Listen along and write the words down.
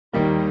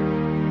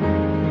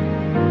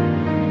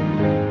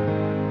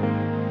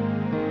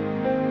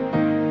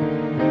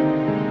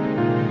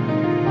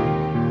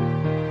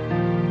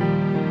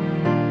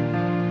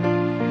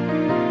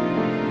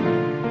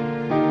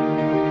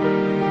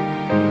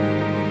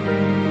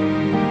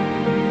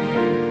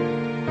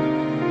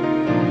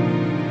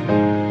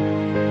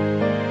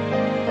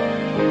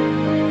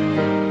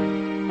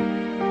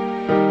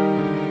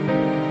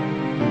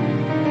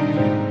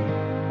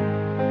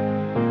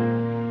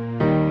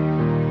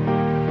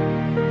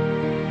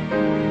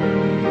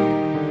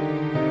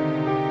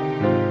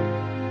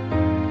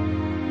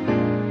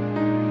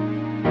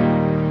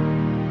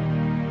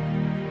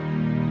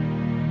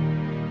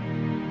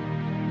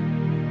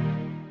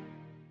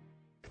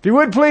If you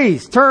would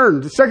please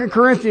turn to 2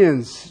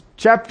 Corinthians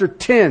chapter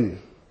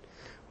 10.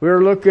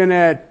 We're looking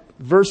at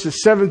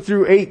verses 7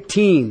 through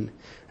 18,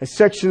 a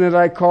section that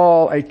I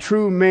call A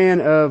True Man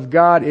of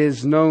God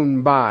is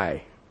Known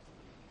By.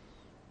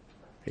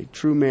 A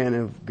true man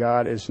of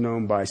God is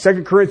known by.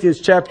 2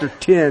 Corinthians chapter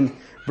 10,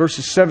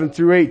 verses 7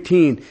 through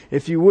 18.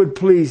 If you would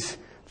please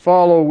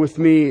follow with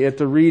me at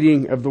the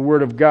reading of the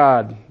Word of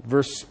God.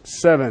 Verse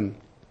 7.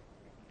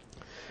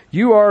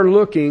 You are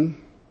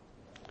looking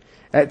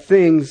at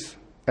things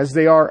as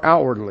they are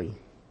outwardly.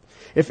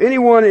 If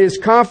anyone is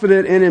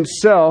confident in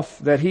himself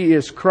that he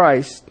is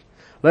Christ,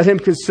 let him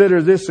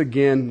consider this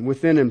again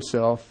within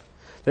himself,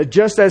 that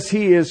just as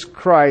he is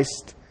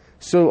Christ,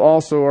 so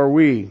also are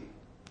we.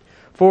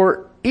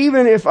 For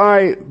even if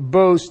I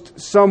boast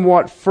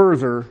somewhat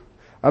further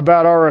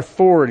about our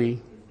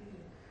authority,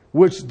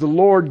 which the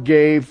Lord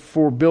gave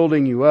for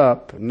building you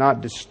up,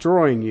 not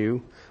destroying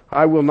you,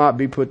 I will not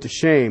be put to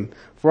shame.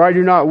 For I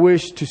do not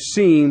wish to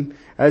seem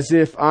as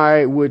if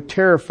I would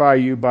terrify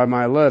you by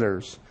my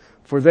letters.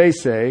 For they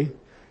say,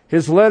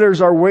 his letters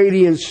are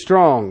weighty and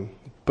strong,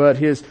 but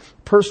his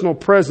personal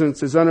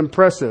presence is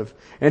unimpressive,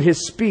 and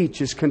his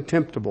speech is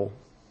contemptible.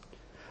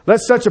 Let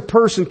such a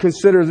person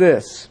consider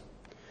this,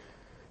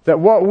 that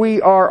what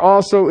we are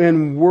also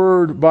in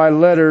word by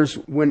letters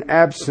when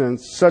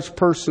absent, such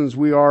persons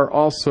we are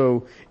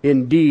also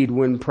in deed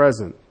when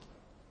present.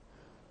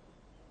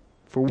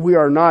 For we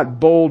are not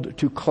bold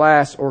to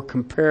class or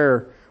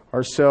compare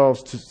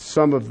ourselves to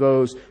some of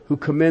those who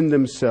commend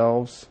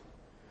themselves.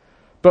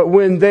 But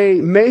when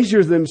they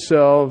measure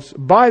themselves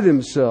by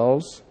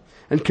themselves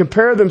and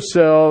compare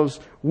themselves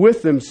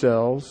with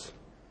themselves,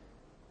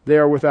 they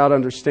are without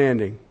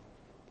understanding.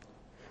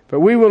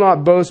 But we will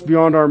not boast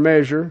beyond our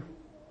measure,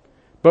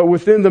 but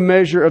within the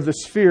measure of the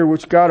sphere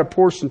which God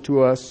apportioned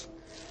to us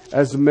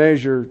as a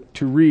measure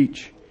to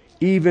reach,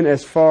 even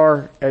as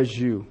far as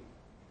you.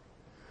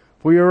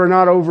 We are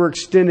not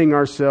overextending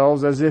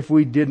ourselves as if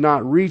we did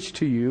not reach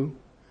to you,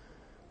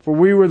 for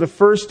we were the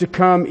first to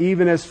come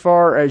even as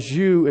far as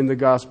you in the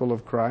gospel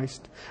of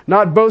Christ,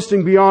 not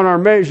boasting beyond our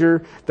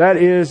measure, that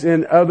is,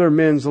 in other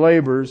men's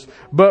labors,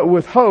 but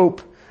with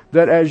hope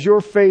that as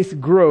your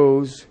faith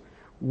grows,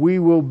 we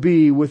will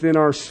be within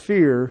our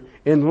sphere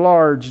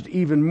enlarged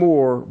even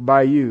more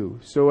by you,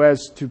 so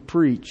as to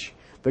preach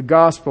the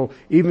gospel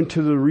even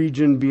to the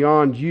region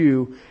beyond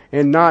you,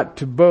 and not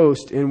to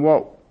boast in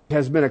what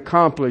has been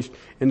accomplished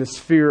in the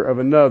sphere of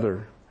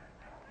another.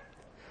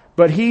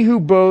 But he who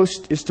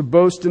boasts is to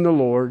boast in the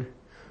Lord,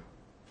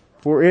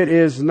 for it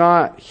is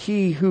not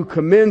he who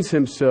commends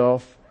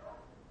himself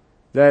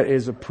that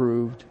is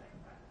approved,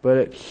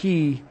 but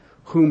he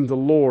whom the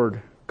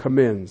Lord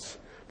commends.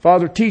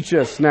 Father, teach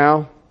us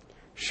now.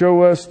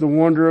 Show us the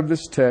wonder of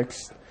this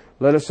text.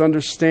 Let us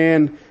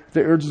understand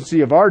the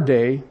urgency of our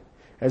day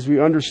as we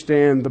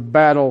understand the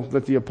battle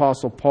that the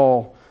Apostle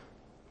Paul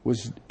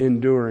was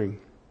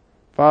enduring.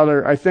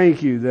 Father, I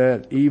thank you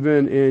that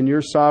even in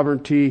your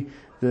sovereignty,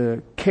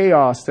 the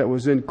chaos that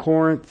was in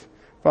Corinth,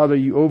 Father,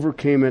 you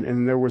overcame it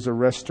and there was a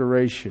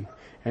restoration.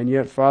 And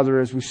yet,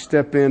 Father, as we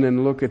step in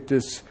and look at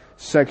this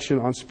section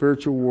on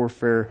spiritual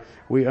warfare,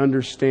 we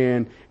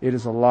understand it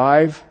is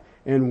alive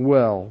and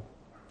well.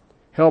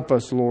 Help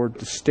us, Lord,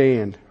 to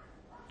stand.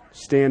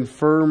 Stand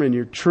firm in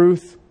your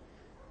truth.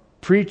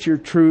 Preach your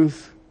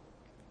truth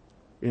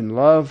in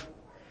love.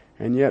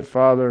 And yet,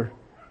 Father,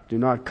 do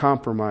not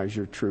compromise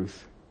your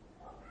truth.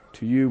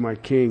 To you, my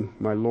King,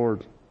 my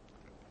Lord.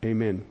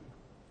 Amen.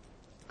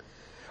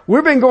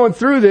 We've been going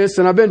through this,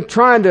 and I've been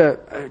trying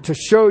to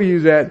show you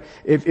that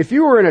if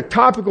you were in a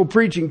topical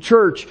preaching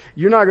church,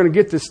 you're not going to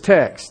get this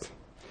text.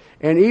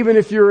 And even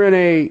if you're in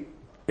a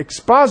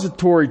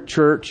expository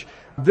church,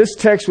 this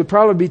text would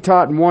probably be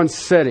taught in one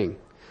setting.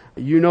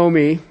 You know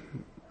me.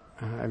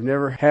 I've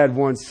never had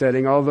one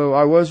setting, although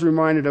I was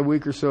reminded a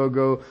week or so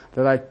ago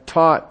that I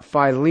taught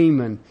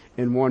Philemon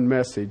in one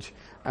message,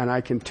 and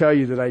I can tell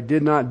you that I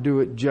did not do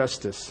it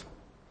justice.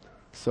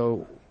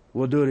 So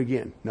we'll do it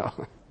again. No.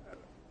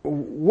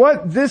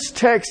 What this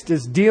text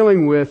is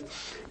dealing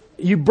with,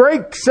 you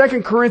break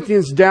 2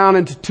 Corinthians down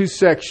into two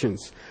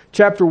sections.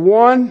 Chapter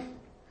 1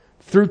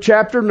 through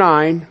chapter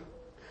 9.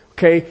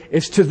 Okay,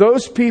 it's to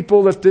those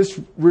people that this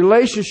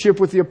relationship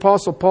with the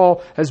Apostle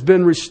Paul has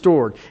been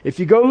restored. If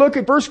you go look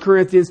at 1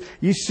 Corinthians,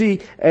 you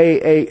see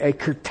a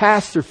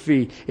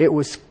catastrophe. It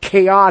was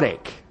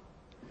chaotic.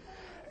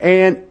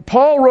 And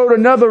Paul wrote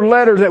another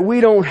letter that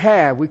we don't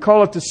have. We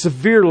call it the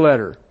severe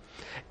letter.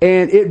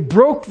 And it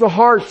broke the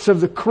hearts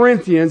of the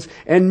Corinthians,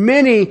 and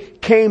many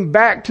came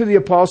back to the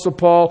Apostle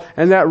Paul,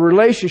 and that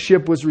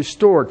relationship was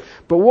restored.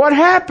 But what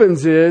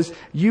happens is,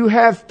 you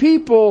have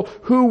people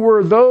who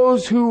were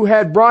those who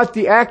had brought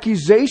the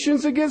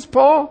accusations against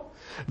Paul.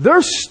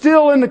 They're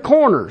still in the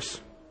corners.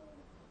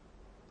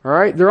 All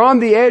right? They're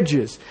on the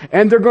edges.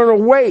 And they're going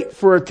to wait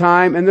for a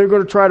time, and they're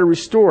going to try to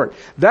restore it.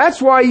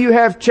 That's why you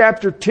have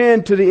chapter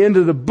 10 to the end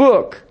of the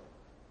book.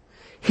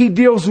 He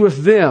deals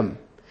with them.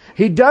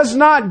 He does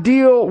not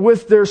deal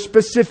with their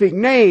specific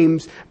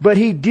names, but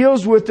he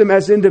deals with them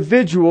as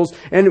individuals.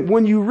 And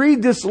when you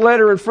read this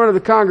letter in front of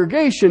the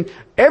congregation,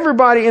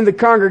 everybody in the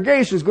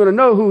congregation is going to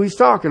know who he's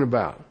talking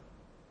about.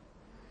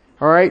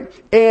 All right?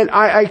 And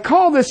I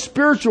call this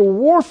spiritual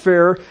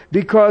warfare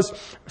because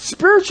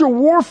spiritual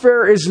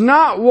warfare is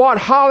not what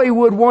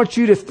Hollywood wants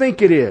you to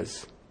think it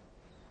is.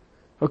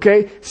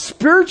 Okay?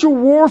 Spiritual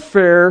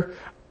warfare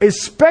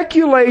is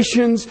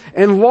speculations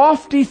and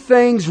lofty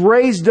things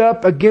raised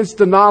up against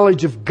the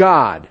knowledge of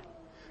God.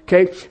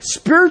 Okay?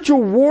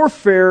 Spiritual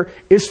warfare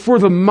is for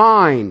the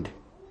mind.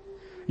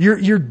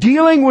 You're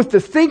dealing with the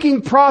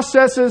thinking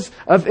processes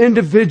of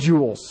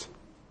individuals.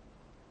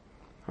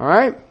 All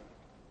right?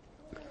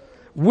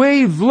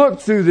 We've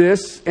looked through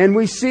this and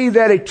we see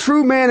that a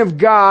true man of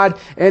God,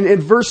 and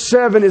in verse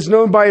 7, is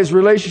known by his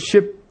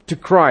relationship to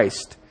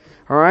Christ.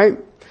 All right?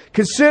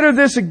 Consider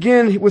this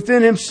again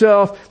within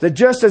himself, that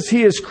just as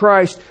he is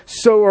Christ,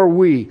 so are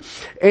we.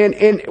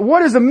 And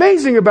what is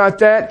amazing about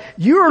that,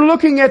 you are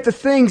looking at the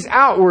things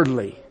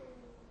outwardly.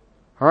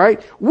 All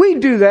right? We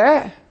do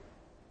that.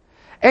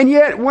 And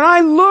yet, when I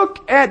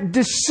look at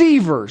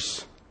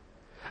deceivers,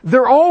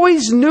 they're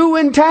always new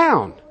in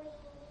town.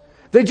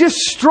 They just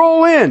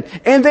stroll in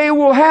and they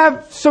will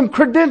have some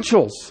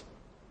credentials.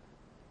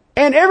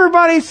 And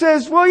everybody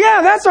says, well,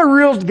 yeah, that's a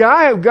real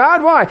guy of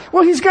God. Why?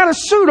 Well, he's got a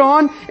suit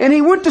on and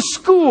he went to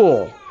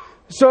school.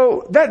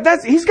 So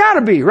that's he's got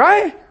to be,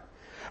 right?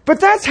 But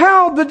that's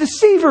how the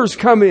deceivers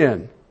come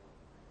in.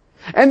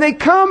 And they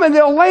come and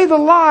they'll lay the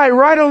lie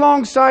right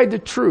alongside the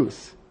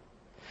truth.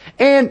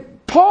 And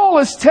Paul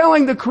is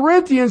telling the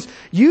Corinthians,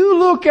 you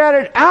look at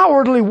it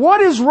outwardly.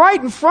 What is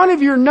right in front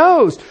of your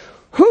nose?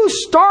 Who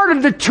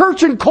started the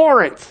church in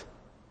Corinth?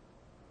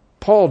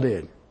 Paul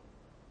did.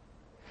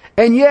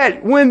 And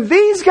yet, when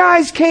these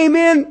guys came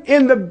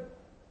in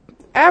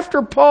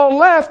after Paul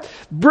left,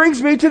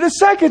 brings me to the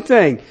second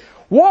thing.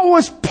 What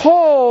was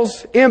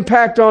Paul's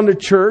impact on the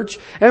church?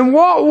 And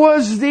what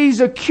was these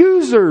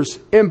accusers'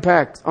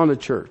 impact on the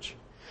church?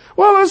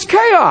 Well, it was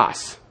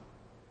chaos.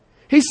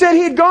 He said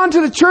he had gone to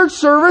the church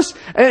service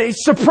and it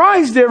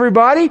surprised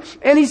everybody.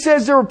 And he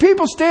says there were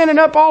people standing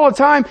up all the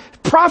time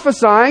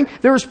prophesying.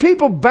 There was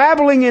people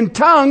babbling in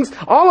tongues.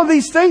 All of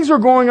these things were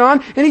going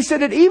on. And he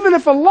said that even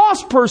if a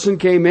lost person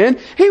came in,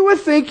 he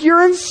would think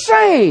you're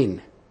insane.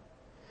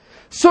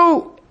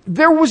 So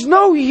there was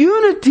no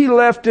unity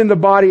left in the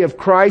body of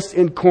Christ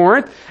in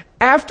Corinth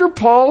after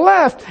Paul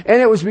left.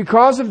 And it was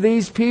because of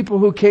these people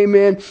who came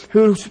in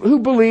who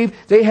believed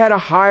they had a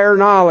higher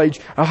knowledge,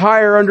 a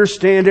higher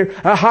understanding,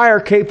 a higher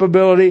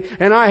capability,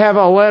 and I have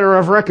a letter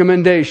of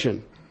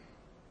recommendation.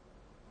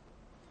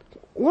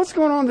 What's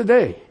going on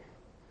today?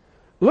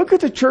 Look at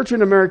the church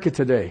in America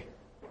today.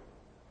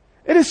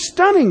 It is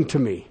stunning to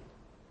me.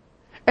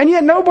 And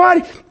yet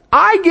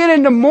I get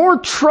into more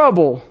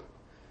trouble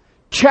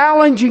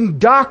challenging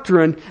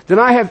doctrine than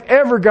I have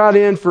ever got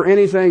in for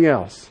anything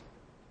else.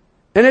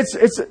 And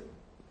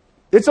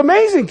it's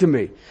amazing to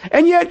me.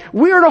 And yet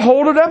we are to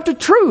hold it up to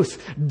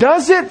truth.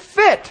 Does it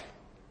fit?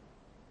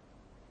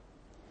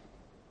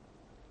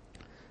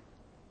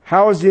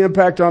 How is the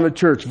impact on the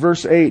church?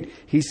 Verse 8,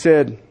 he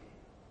said,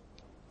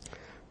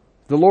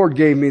 the Lord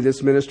gave me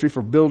this ministry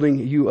for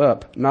building you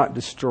up, not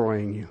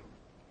destroying you.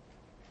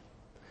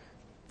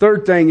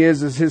 Third thing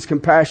is his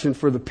compassion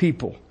for the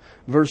people.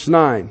 Verse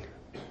 9,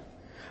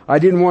 I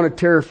didn't want to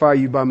terrify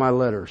you by my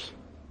letters.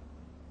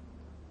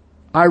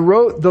 I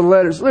wrote the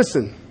letters.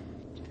 Listen,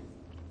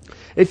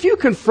 if you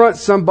confront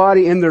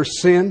somebody in their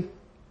sin,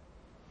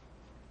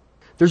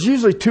 there's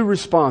usually two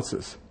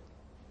responses.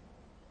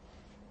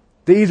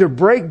 They either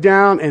break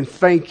down and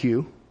thank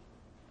you,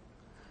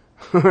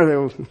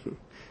 or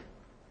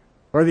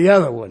the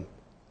other one.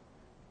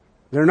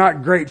 They're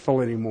not grateful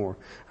anymore.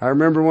 I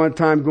remember one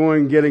time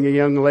going and getting a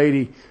young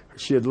lady.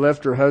 She had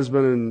left her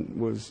husband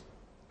and was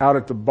out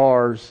at the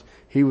bars.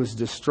 He was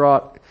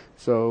distraught.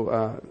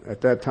 So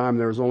at that time,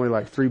 there was only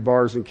like 3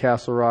 bars in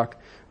Castle Rock.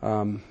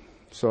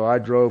 So I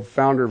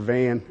found her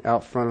van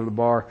out front of the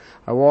bar.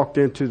 I walked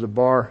into the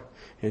bar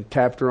and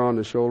tapped her on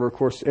the shoulder. Of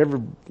course,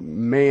 every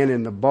man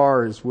in the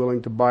bar is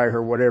willing to buy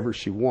her whatever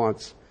she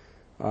wants.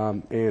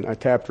 And I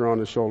tapped her on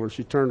the shoulder.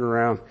 She turned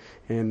around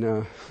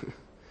and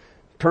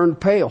turned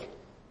pale.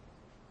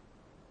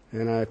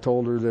 And I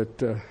told her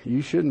that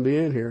you shouldn't be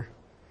in here.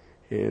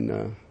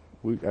 And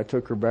I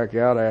took her back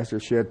out. I asked her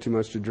if she had too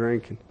much to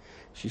drink. And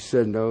she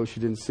said no, she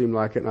didn't seem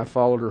like it. And I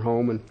followed her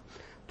home and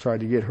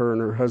tried to get her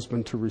and her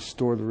husband to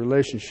restore the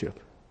relationship.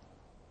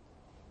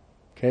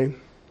 Okay?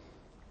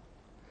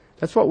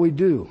 That's what we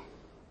do.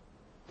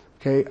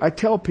 Okay? I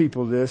tell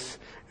people this,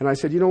 and I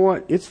said, you know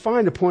what? It's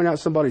fine to point out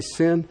somebody's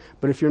sin,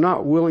 but if you're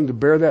not willing to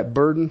bear that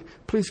burden,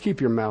 please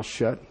keep your mouth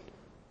shut.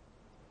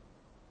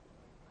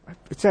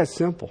 It's that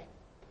simple.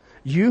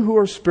 You who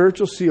are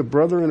spiritual see a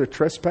brother in a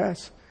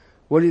trespass.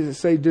 What does it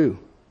say do?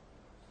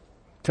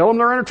 Tell them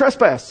they're in a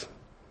trespass.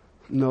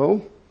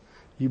 No,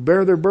 you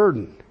bear their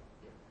burden.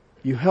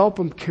 You help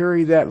them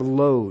carry that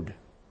load.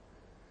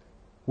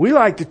 We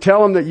like to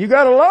tell them that you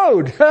got a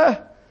load.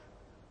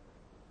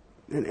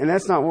 And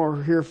that's not what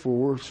we're here for.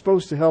 We're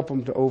supposed to help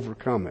them to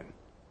overcome it.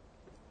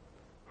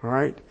 All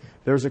right?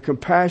 There's a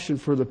compassion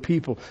for the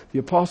people. The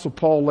Apostle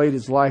Paul laid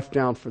his life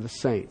down for the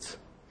saints.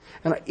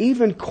 And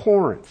even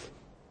Corinth,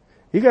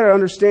 you got to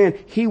understand,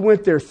 he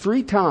went there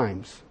 3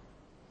 times.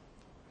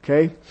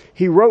 Okay?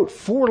 He wrote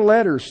 4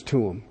 letters to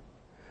them.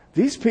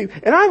 These people,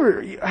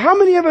 and how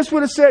many of us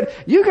would have said,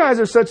 you guys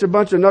are such a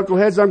bunch of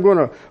knuckleheads, I'm going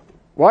to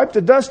wipe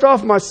the dust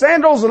off my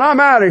sandals and I'm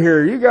out of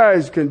here. You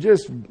guys can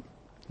just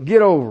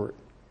get over it.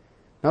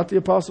 Not the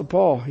Apostle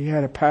Paul. He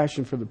had a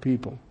passion for the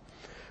people.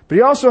 But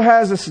he also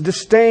has this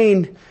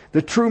disdain,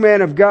 the true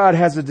man of God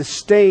has a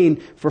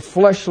disdain for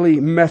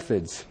fleshly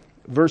methods.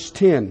 Verse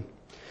 10.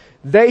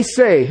 They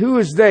say, who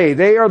is they?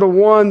 They are the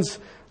ones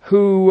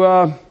who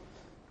are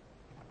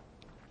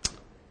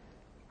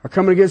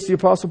coming against the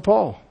Apostle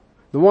Paul.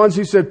 The ones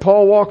who said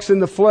Paul walks in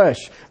the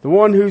flesh. The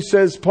one who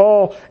says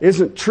Paul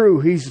isn't true,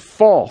 he's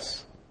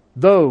false.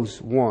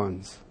 Those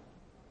ones.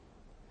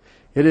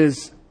 It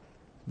is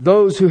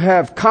those who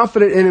have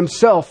confidence in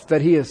himself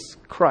that he is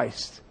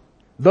Christ.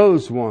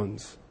 Those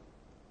ones.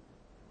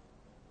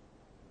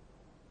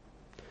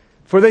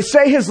 For they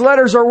say his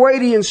letters are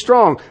weighty and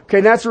strong.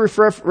 Okay, that's a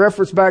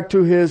reference back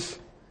to his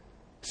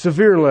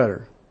severe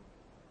letter.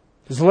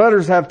 His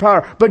letters have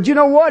power. But you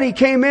know what? He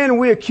came in and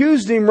we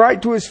accused him right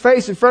to his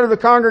face in front of the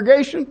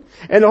congregation.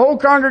 And the whole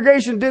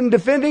congregation didn't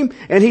defend him.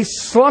 And he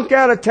slunk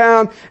out of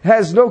town,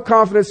 has no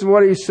confidence in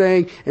what he's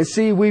saying. And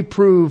see, we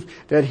proved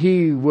that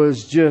he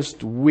was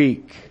just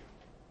weak.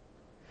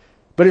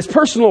 But his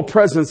personal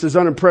presence is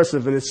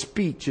unimpressive and his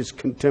speech is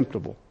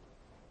contemptible.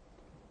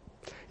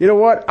 You know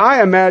what?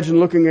 I imagine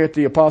looking at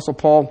the Apostle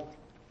Paul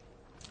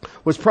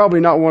was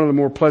probably not one of the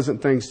more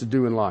pleasant things to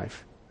do in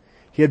life.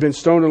 He had been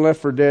stoned and left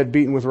for dead,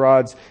 beaten with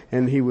rods,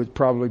 and he would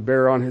probably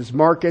bear on his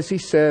mark, as he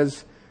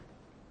says,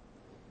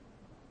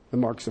 the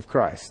marks of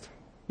Christ.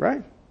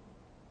 Right?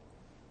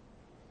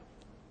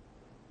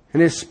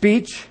 And his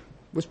speech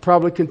was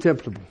probably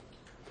contemptible.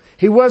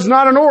 He was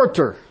not an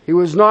orator. He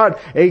was not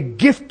a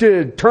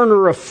gifted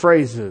turner of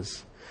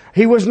phrases.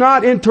 He was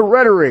not into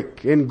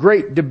rhetoric and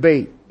great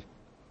debate.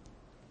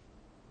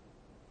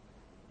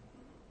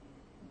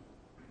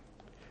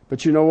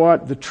 But you know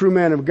what? The true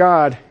man of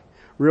God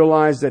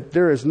realized that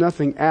there is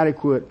nothing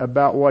adequate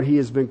about what he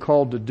has been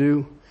called to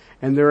do,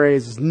 and there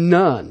is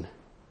none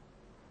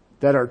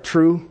that are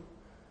true.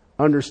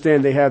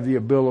 Understand they have the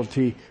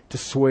ability to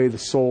sway the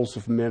souls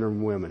of men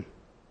and women.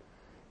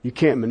 You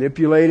can't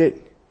manipulate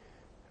it.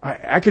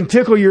 I can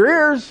tickle your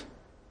ears.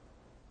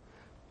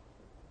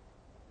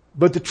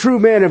 But the true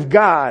man of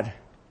God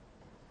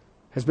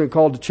has been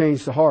called to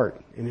change the heart.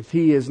 And if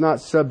he is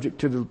not subject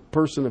to the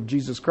person of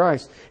Jesus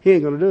Christ, he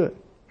ain't going to do it.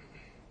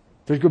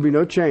 There's going to be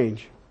no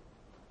change.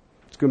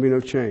 It's going to be no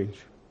change.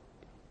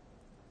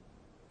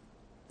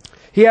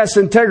 He has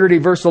integrity,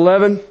 verse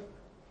 11.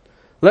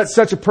 Let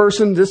such a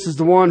person, this is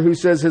the one who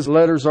says his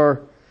letters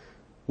are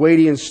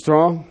weighty and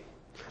strong.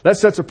 Let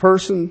such a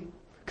person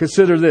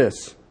consider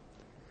this,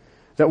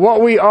 that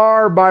what we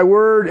are by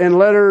word and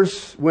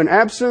letters when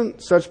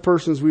absent, such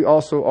persons we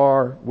also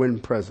are when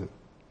present.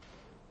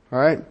 All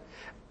right?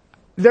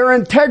 Their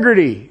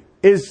integrity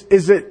is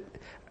it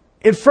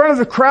in front of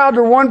the crowd,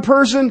 they're one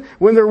person.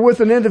 When they're with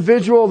an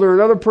individual, they're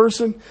another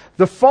person.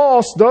 The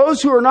false,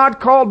 those who are not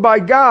called by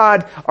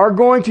God, are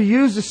going to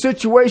use the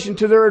situation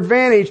to their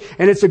advantage.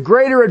 And it's a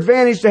greater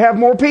advantage to have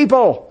more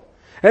people.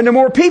 And the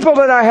more people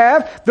that I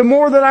have, the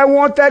more that I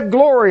want that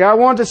glory. I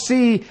want to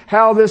see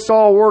how this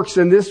all works,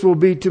 and this will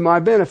be to my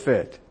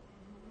benefit.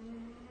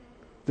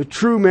 The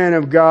true man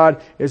of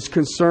God is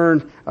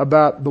concerned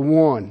about the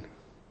one.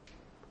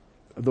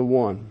 The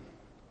one.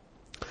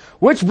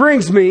 Which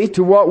brings me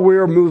to what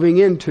we're moving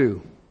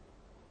into.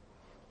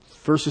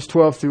 Verses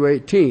 12 through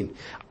 18.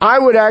 I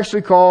would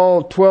actually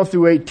call 12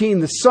 through 18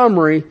 the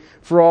summary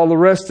for all the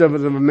rest of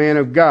it of a man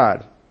of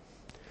God.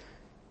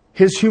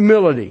 His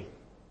humility.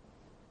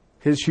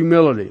 His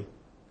humility.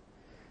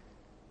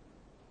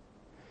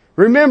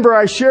 Remember,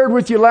 I shared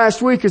with you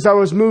last week as I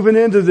was moving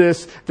into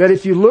this, that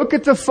if you look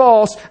at the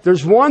false,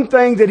 there's one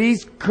thing that he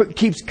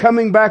keeps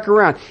coming back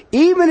around.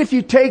 Even if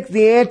you take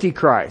the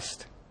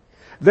Antichrist,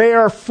 they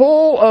are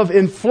full of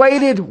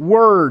inflated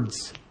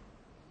words.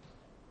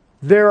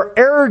 They're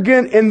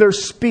arrogant in their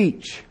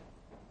speech.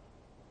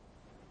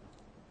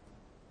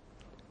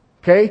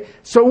 Okay?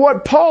 So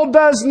what Paul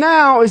does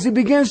now is he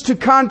begins to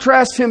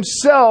contrast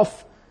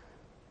himself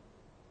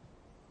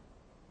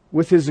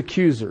with his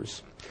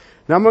accusers.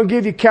 Now I'm going to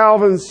give you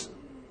Calvin's,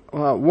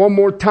 one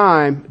more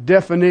time,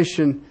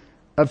 definition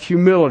of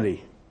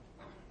humility.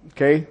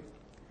 Okay?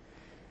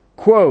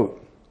 Quote,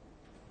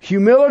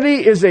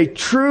 humility is a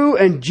true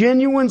and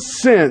genuine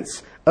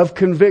sense of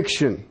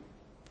conviction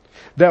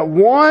that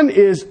one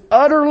is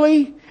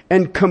utterly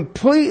and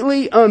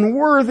completely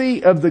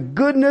unworthy of the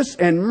goodness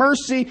and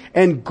mercy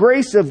and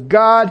grace of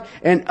God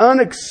and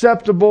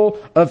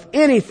unacceptable of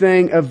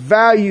anything of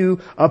value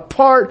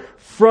apart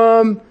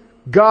from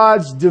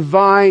God's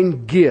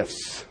divine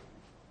gifts.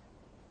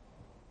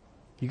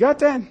 You got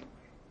that?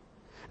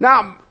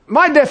 Now,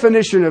 my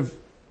definition of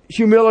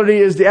humility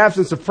is the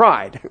absence of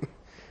pride.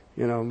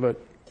 But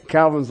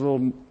Calvin's a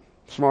little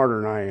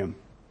smarter than I am.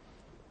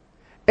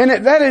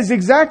 And there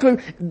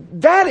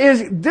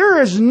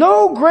is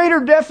no greater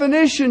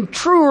definition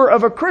truer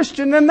of a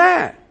Christian than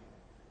that.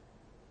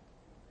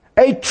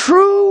 A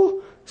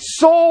true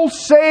soul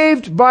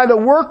saved by the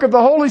work of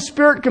the Holy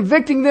Spirit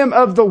convicting them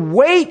of the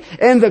weight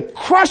and the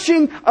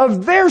crushing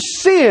of their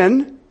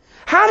sin.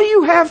 How do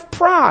you have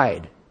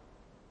pride?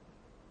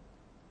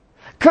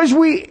 Because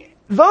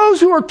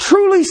those who are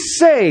truly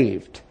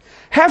saved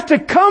have to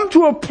come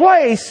to a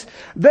place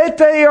that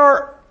they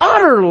are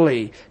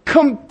utterly,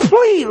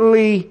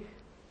 completely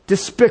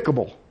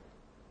despicable.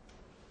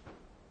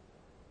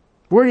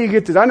 Where do you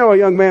get this? I know a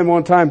young man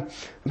one time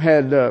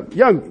had,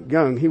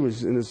 young, he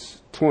was in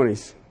his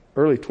 20s,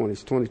 early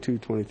 20s, 22,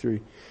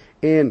 23.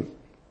 And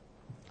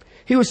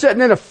he was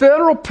sitting in a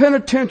federal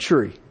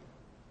penitentiary.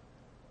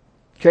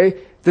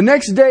 Okay? The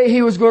next day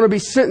he was going to be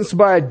sentenced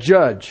by a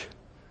judge.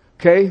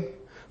 Okay?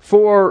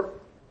 For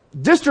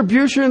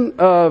distribution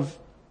of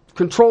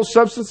controlled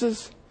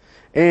substances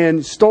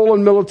and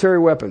stolen military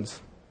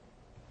weapons.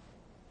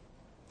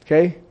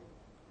 Okay?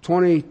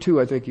 22,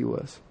 I think he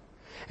was.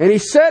 And he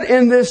sat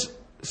in this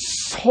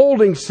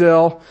holding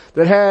cell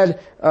that had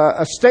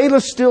a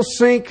stainless steel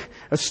sink,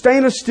 a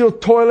stainless steel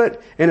toilet,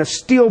 and a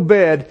steel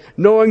bed,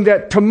 knowing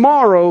that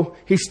tomorrow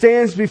he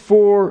stands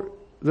before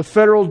the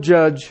federal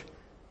judge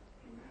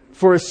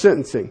for his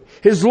sentencing.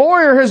 His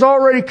lawyer has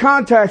already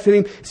contacted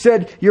him,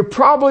 said, you're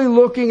probably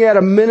looking at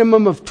a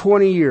minimum of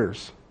 20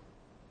 years.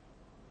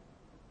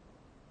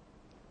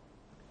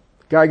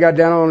 Guy got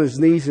down on his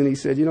knees and he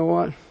said, you know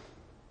what?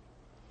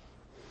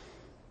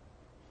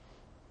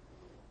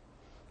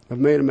 I've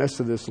made a mess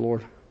of this,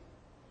 Lord.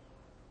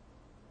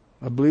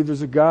 I believe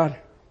there's a God.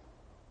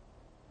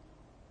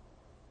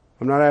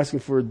 I'm not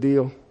asking for a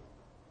deal.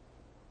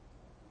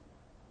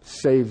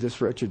 Save this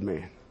wretched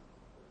man.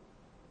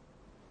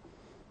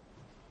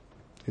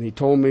 And he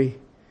told me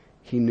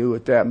he knew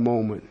at that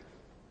moment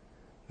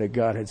that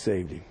God had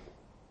saved him.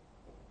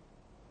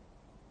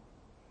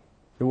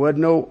 There wasn't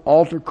no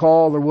altar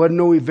call. There wasn't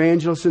no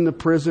evangelist in the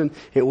prison.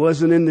 It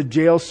wasn't in the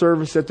jail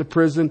service at the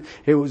prison.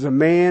 It was a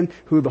man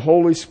who the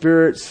Holy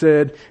Spirit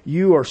said,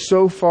 you are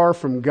so far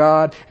from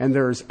God and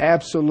there is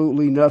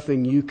absolutely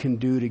nothing you can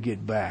do to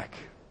get back.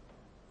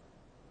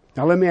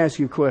 Now let me ask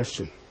you a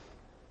question.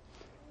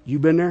 You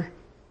been there?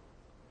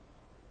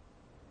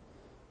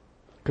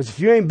 Because if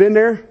you ain't been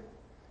there,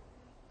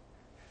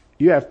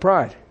 you have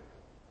pride.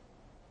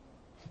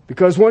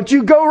 Because once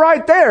you go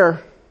right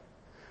there,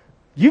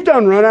 you've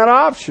done run out of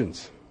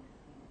options.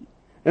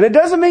 And it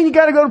doesn't mean you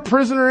got to go to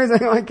prison or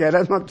anything like that.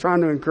 I'm not trying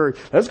to encourage.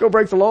 Let's go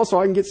break the law so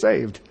I can get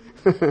saved.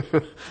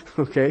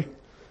 Okay?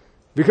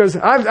 Because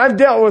I've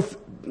dealt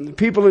with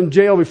people in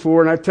jail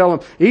before and I tell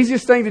them, the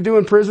easiest thing to do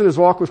in prison is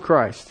walk with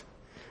Christ.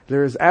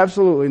 There is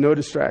absolutely no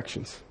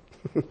distractions.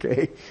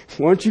 Okay?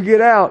 Once you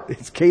get out,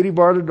 it's Katie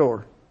bar the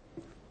door.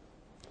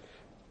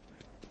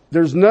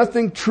 There's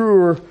nothing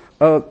truer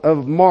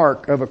of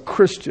mark of a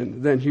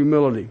Christian than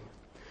humility.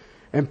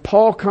 And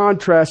Paul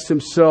contrasts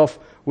himself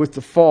with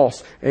the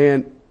false.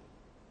 And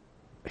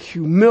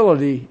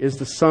humility is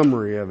the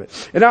summary of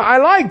it. And I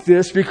like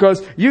this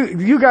because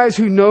you guys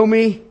who know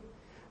me,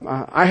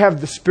 I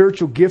have the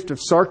spiritual gift of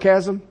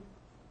sarcasm.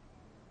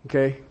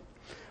 Okay?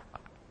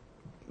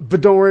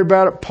 But don't worry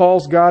about it.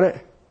 Paul's got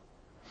it.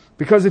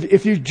 Because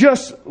if you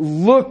just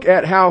look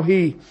at how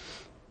he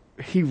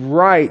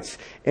writes,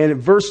 and at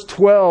verse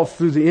 12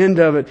 through the end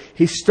of it,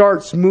 he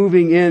starts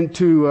moving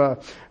into,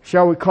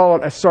 shall we call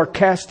it, a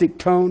sarcastic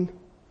tone.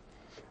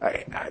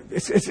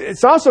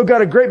 It's also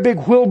got a great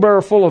big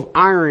wheelbarrow full of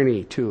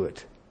irony to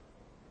it.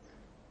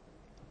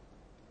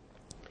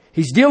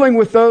 He's dealing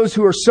with those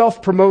who are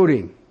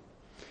self-promoting.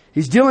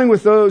 He's dealing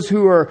with those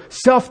who are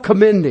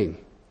self-commending,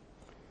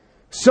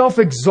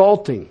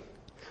 self-exalting,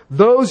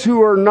 those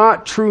who are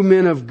not true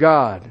men of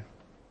God.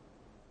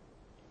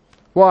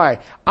 Why?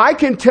 I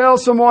can tell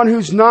someone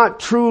who's not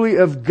truly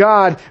of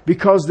God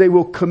because they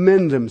will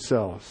commend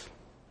themselves.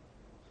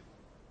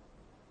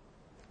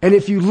 And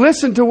if you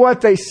listen to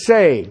what they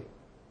say,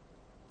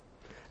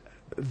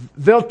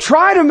 they'll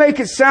try to make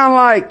it sound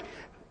like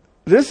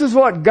this is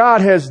what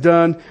God has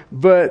done,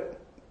 but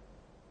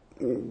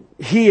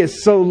he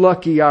is so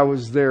lucky I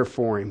was there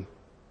for him.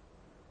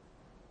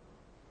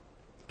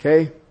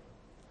 Okay?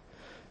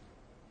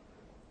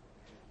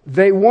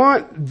 They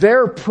want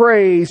their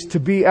praise to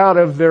be out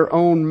of their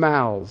own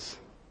mouths.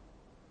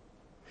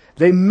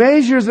 They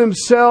measure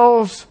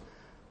themselves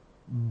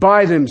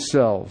by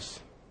themselves.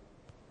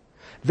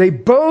 They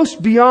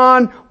boast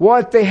beyond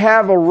what they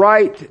have a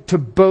right to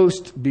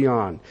boast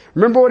beyond.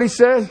 Remember what he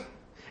said?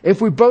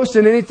 If we boast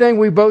in anything,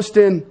 we boast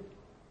in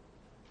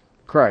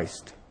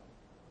Christ.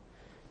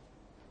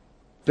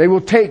 They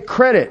will take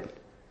credit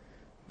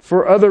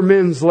for other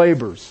men's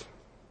labors.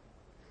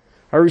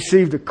 I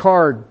received a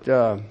card,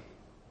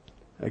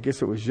 I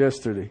guess it was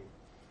yesterday.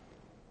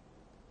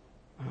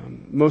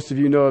 Most of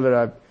you know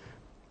that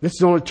this is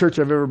the only church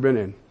I've ever been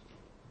in.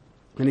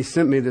 And he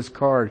sent me this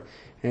card.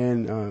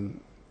 And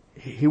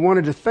he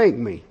wanted to thank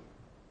me.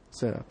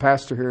 It's a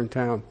pastor here in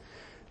town.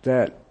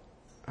 That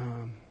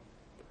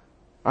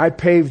I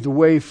paved the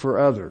way for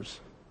others.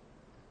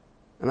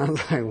 And I'm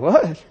like,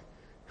 what?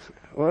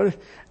 What?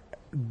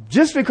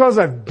 Just because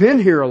I've been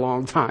here a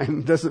long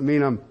time doesn't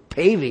mean I'm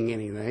paving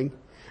anything.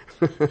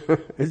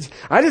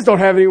 I just don't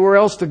have anywhere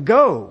else to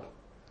go.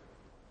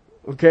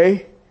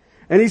 Okay?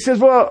 And he says,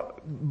 well,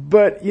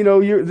 but,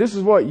 this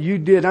is what you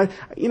did.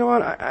 You know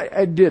what?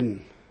 I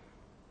didn't.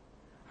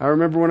 I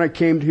remember when I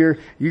came here,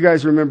 you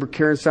guys remember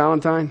Karen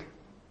Salentine?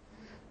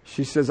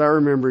 She says, I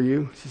remember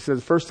you. She says,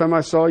 the first time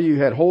I saw you,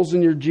 you had holes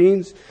in your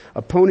jeans,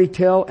 a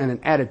ponytail, and an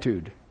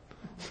attitude.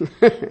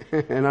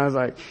 And I was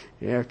like,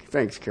 yeah,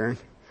 thanks, Karen.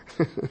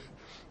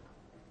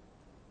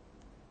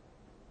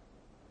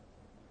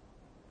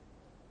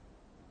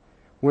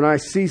 When I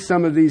see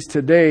some of these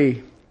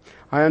today,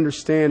 I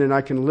understand and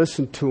I can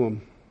listen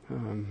to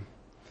them.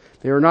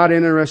 They are not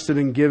interested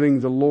in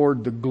giving the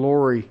Lord the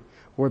glory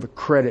or the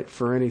credit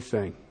for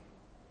anything.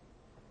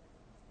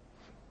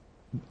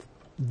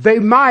 They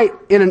might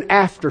in an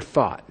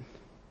afterthought.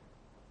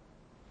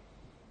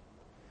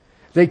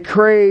 They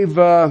crave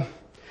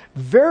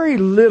very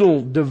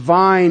little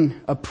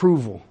divine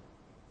approval.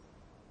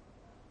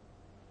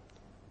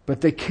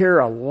 But they care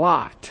a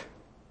lot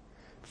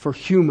for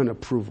human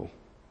approval.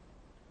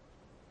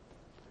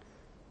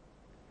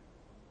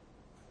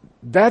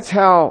 That's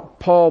how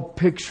Paul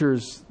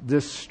pictures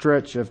this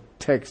stretch of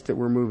text that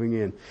we're moving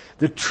in.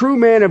 The true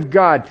man of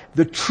God,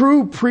 the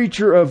true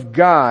preacher of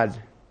God,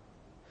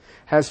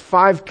 has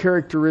 5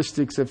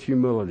 characteristics of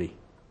humility.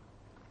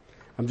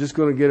 I'm just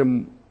going to get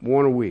them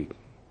one a week.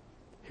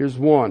 Here's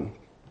one.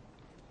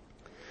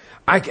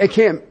 I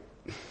can't...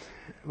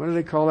 What do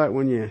they call that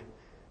when you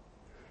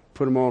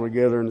put them all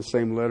together in the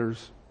same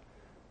letters?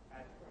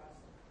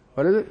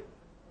 What is it?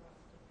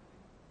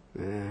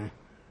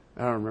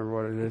 I don't remember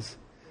what it is.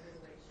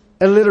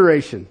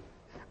 Alliteration.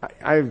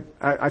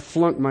 I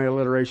flunked my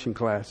alliteration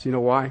class. You know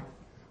why?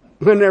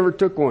 I never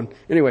took one.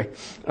 Anyway.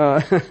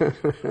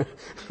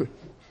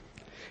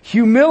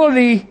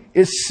 Humility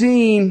is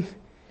seen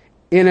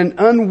in an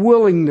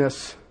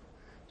unwillingness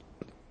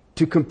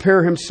to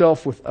compare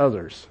himself with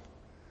others.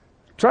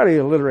 Try to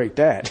alliterate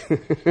that.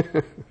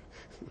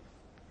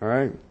 All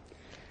right.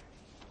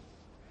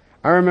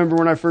 I remember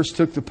when I first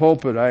took the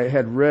pulpit, I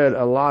had read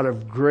a lot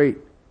of great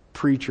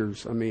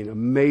preachers. I mean,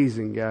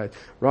 amazing guys.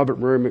 Robert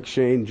Murray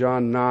McCheyne,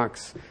 John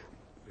Knox,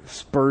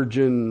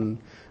 Spurgeon,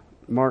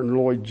 Martin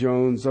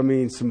Lloyd-Jones. I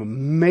mean, some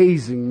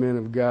amazing men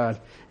of God.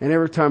 And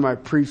every time I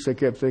preached, I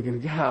kept thinking,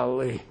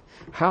 golly,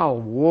 how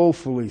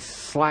woefully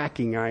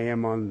slacking I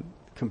am on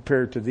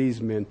compared to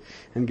these men.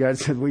 And God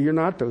said, well, you're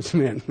not those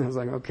men. I was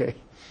like, okay.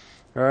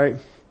 All right.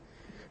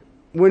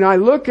 When I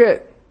look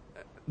at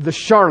the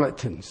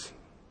charlatans,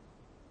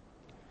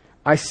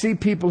 I see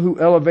people who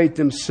elevate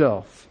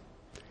themselves.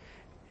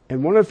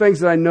 And one of the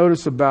things that I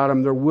notice about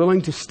them, they're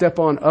willing to step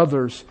on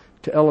others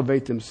to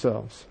elevate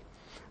themselves.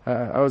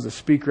 I was a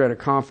speaker at a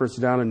conference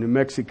down in New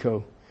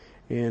Mexico,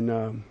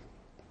 and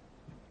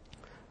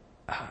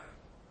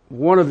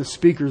one of the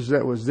speakers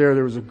that was there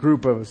was a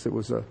group of us. It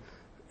was a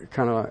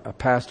kind of a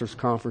pastor's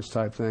conference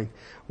type thing.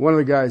 One of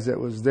the guys that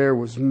was there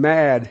was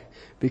mad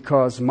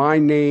because my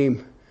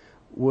name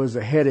was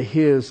ahead of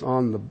his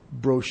on the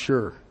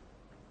brochure.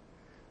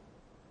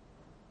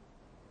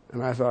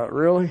 And I thought,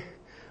 really?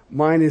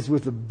 Mine is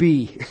with a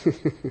B.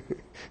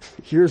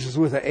 Yours is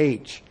with a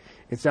H.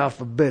 It's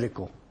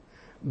alphabetical.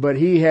 But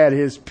he had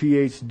his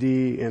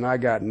PhD and I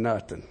got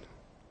nothing.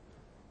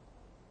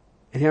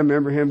 And I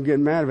remember him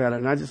getting mad about it.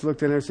 And I just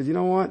looked at him and said, you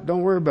know what?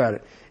 Don't worry about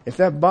it. If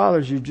that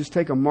bothers you, just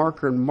take a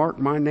marker and mark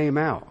my name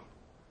out.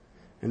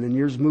 And then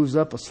yours moves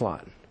up a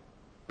slot.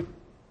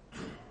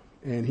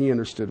 And he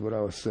understood what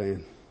I was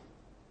saying.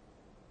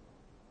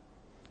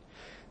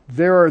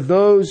 There are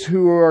those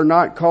who are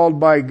not called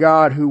by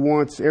God who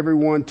wants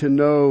everyone to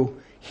know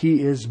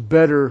he is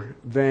better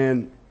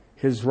than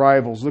his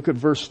rivals. Look at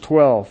verse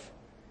 12.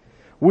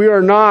 We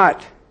are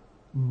not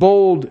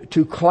bold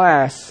to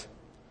class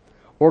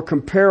or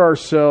compare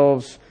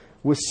ourselves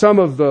with some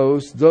of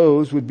those.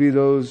 Those would be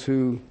those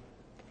who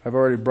I've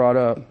already brought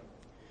up,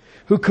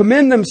 who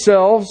commend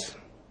themselves,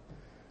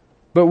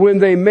 but when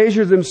they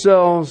measure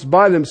themselves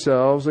by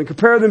themselves and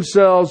compare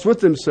themselves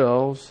with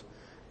themselves,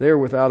 they are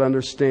without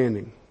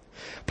understanding.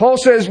 Paul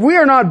says, we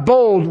are not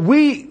bold.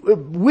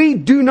 We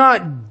do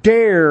not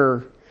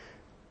dare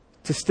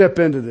to step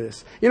into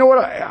this. You know what?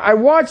 I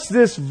watched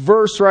this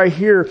verse right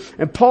here,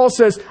 and Paul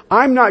says,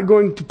 I'm not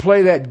going to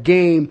play that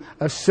game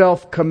of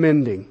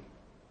self-commending.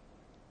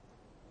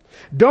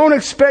 Don't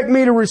expect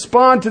me to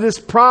respond to this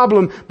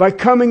problem by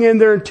coming in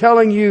there and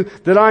telling you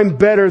that I'm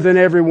better than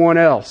everyone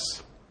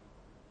else.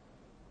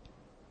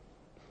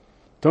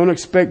 Don't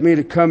expect me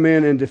to come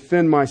in and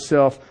defend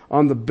myself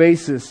on the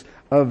basis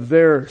of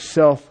their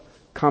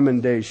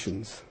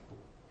self-commendations.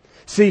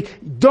 See,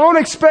 don't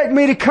expect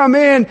me to come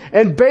in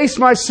and base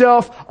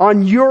myself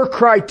on your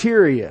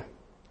criteria.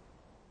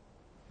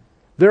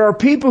 There are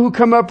people who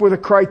come up with a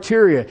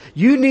criteria.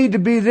 You need to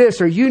be this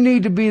or you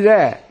need to be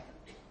that.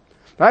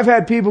 I've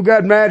had people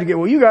got mad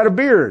you got a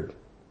beard.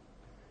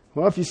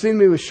 Well, if you've seen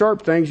me with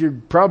sharp things, you're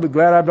probably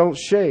glad I don't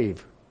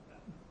shave.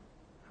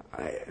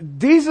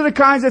 These are the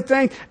kinds of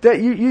things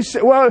that you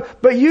say, well,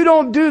 but you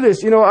don't do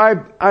this.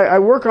 I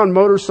work on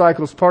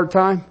motorcycles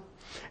part-time,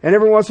 and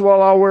every once in a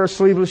while I'll wear a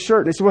sleeveless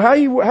shirt. And they say,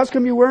 well, how's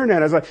come you wearing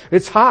that? I was like,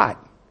 it's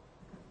hot.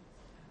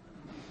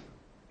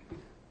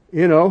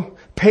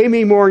 Pay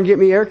me more and get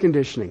me air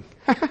conditioning.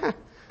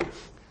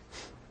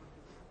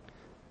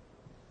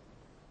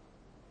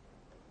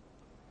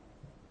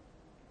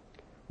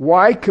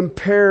 Why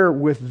compare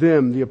with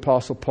them, the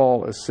Apostle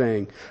Paul is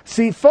saying.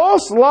 See,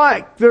 false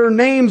like their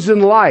names in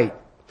light.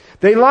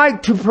 They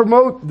like to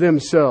promote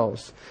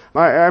themselves.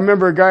 I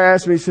remember a guy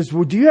asked me, he says,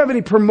 well, do you have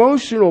any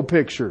promotional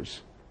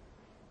pictures?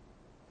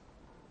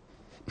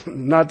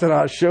 Not that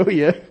I'll show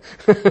you.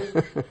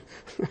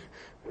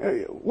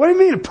 What do you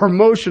mean a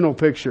promotional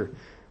picture?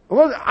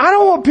 Well, I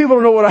don't want people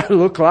to know what I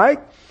look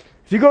like.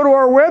 If you go to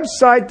our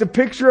website, the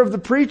picture of the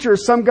preacher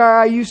is some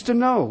guy I used to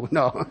know.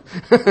 No.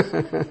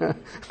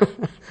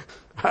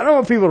 I don't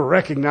want people to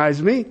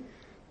recognize me.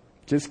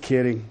 Just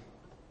kidding.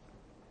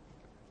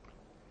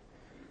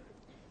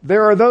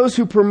 There are those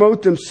who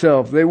promote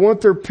themselves. They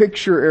want their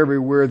picture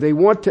everywhere. They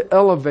want to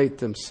elevate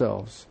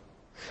themselves.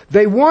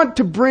 They want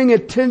to bring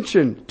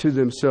attention to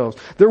themselves.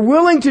 They're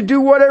willing to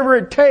do whatever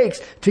it takes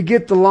to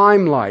get the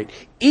limelight,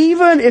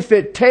 even if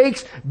it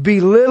takes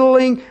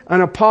belittling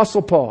an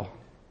Apostle Paul.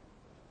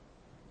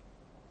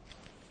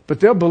 But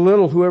they'll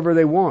belittle whoever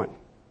they want.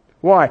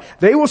 Why?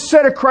 They will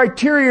set a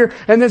criteria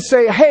and then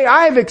say, hey,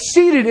 I have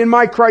exceeded in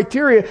my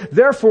criteria,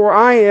 therefore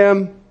I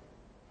am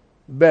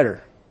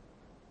better.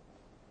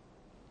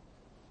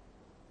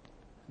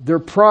 Their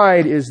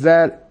pride is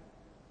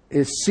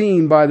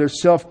seen by their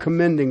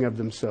self-commending of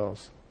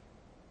themselves.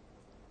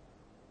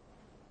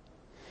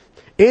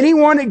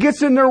 Anyone that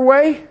gets in their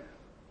way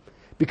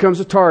becomes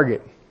a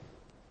target.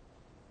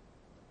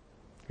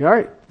 All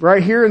right?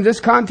 Right here in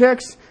this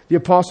context, the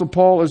Apostle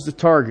Paul is the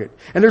target.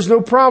 And there's no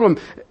problem.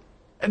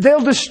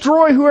 They'll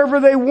destroy whoever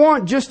they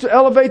want just to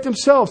elevate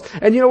themselves.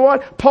 And you know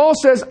what? Paul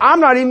says, I'm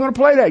not even going to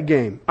play that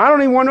game. I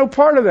don't even want no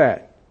part of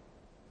that.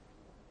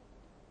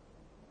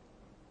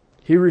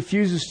 He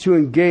refuses to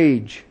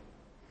engage.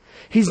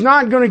 He's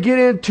not going to get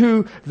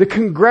into the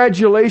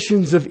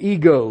congratulations of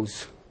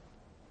egos.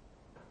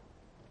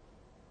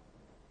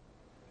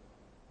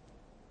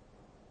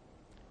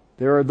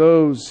 There are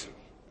those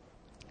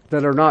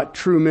that are not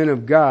true men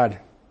of God.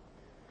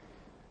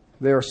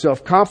 They are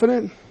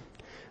self-confident.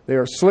 They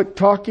are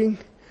slick-talking.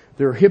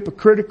 They're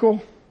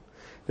hypocritical.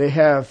 They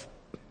have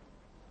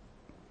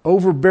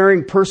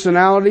overbearing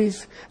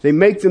personalities. They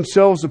make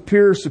themselves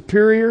appear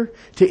superior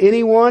to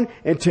anyone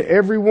and to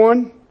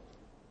everyone.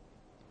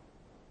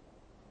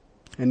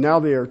 And now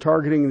they are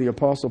targeting the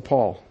Apostle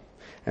Paul.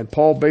 And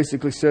Paul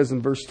basically says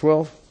in verse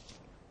 12,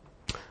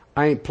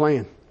 I ain't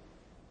playing.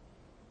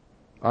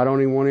 I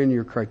don't even want in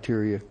your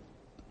criteria.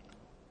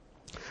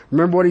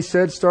 Remember what he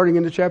said starting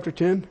into chapter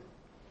 10?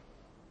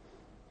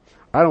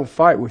 I don't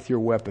fight with your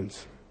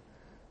weapons.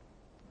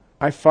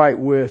 I fight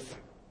with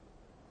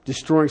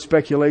destroying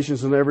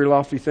speculations and every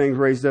lofty thing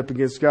raised up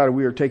against God. And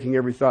we are taking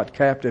every thought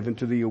captive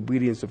into the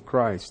obedience of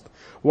Christ.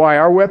 Why?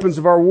 Our weapons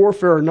of our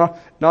warfare are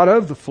not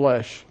of the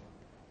flesh.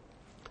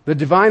 The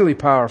divinely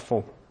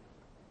powerful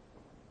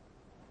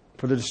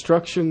for the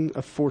destruction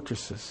of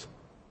fortresses.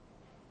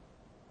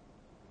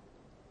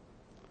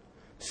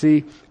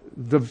 See,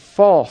 the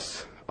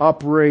false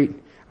operate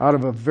out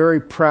of a very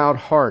proud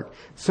heart.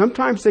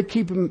 Sometimes they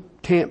keep them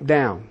tamped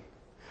down.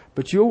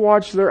 But you'll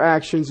watch their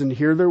actions and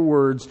hear their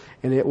words,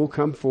 and it will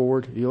come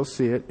forward. You'll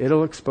see it.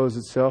 It'll expose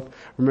itself.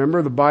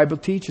 Remember, the Bible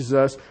teaches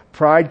us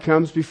pride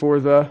comes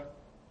before the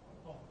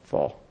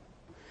fall.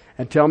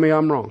 And tell me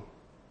I'm wrong.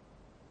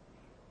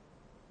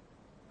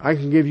 I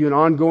can give you an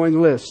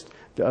ongoing list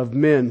of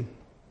men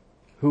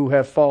who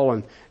have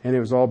fallen, and it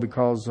was all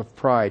because of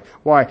pride.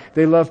 Why?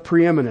 They love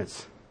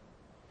preeminence.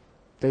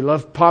 They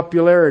love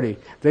popularity.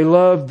 They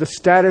love the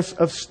status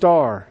of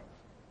star.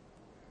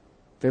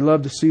 They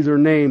love to see their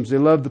names. They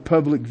love the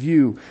public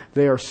view.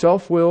 They are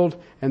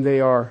self-willed and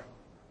they are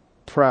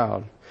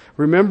proud.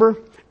 Remember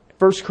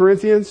 1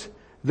 Corinthians?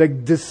 The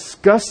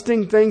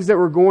disgusting things that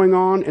were going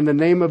on in the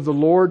name of the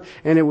Lord.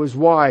 And it was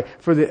why?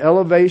 For the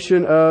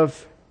elevation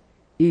of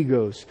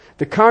egos.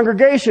 The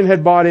congregation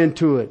had bought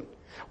into it.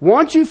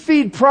 Once you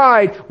feed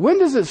pride, when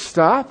does it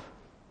stop?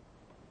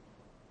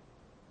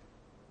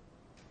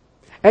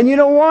 And you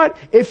know what?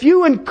 If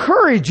you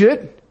encourage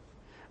it,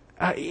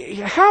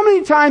 how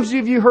many times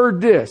have you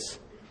heard this?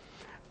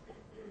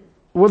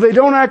 Well, they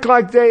don't act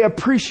like they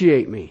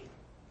appreciate me.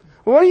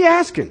 Well, what are you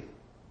asking?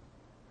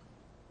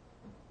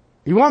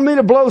 You want me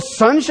to blow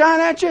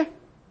sunshine at you?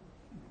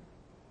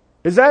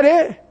 Is that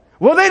it?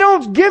 Well, they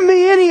don't give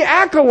me any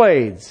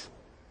accolades.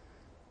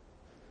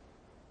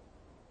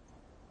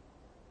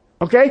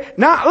 Okay?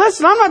 Now,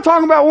 listen, I'm not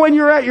talking about when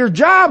you're at your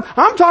job.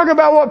 I'm talking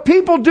about what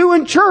people do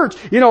in church.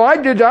 You know, I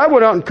went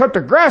out and cut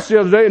the grass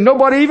the other day and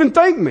nobody even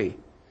thanked me.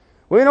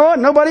 Well, you know what?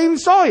 Nobody even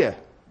saw you.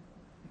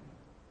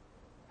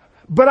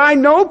 But I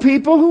know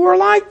people who are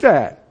like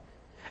that.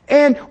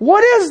 And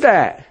what is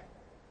that?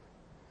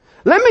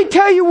 Let me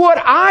tell you what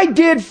I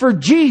did for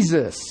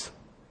Jesus.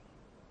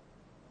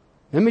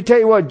 Let me tell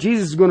you what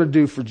Jesus is going to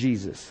do for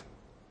Jesus.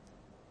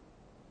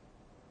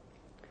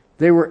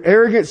 They were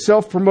arrogant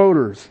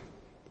self-promoters.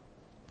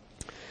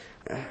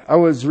 I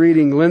was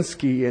reading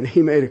Linsky, and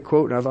he made a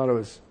quote, and I thought it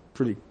was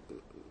pretty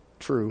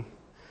true.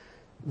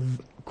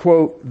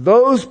 Quote,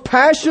 "Those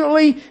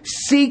passionately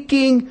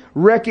seeking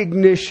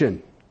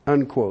recognition,"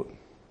 unquote.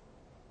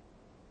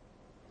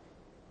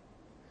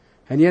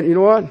 And yet, you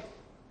know what?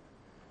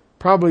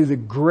 Probably the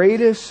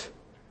greatest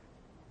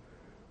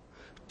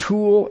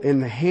tool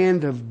in the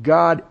hand of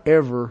God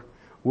ever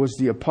was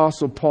the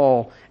Apostle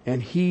Paul,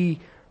 and he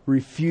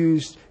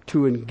refused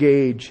to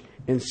engage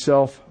in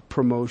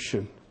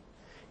self-promotion.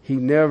 He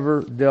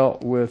never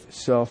dealt with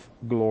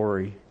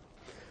self-glory.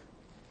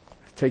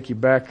 Take you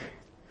back.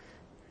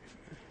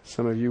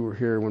 Some of you were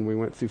here when we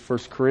went through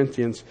 1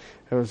 Corinthians.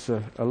 That was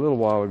a little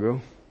while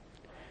ago.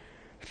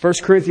 1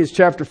 Corinthians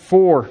chapter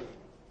 4,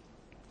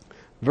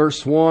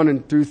 verse 1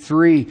 and through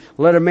 3.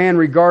 "Let a man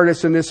regard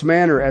us in this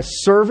manner as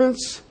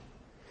servants."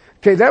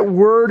 Okay, that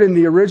word in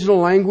the original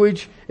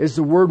language is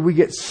the word we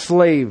get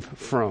slave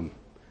from.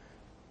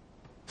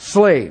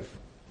 Slave.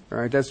 All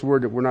right, that's the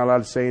word that we're not allowed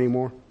to say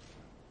anymore.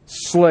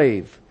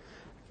 Slave.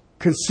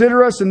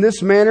 "Consider us in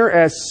this manner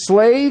as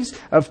slaves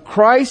of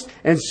Christ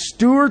and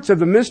stewards of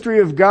the mystery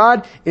of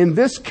God. In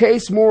this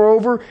case,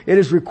 moreover, it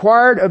is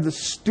required of the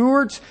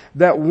stewards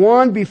that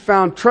one be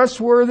found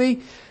trustworthy."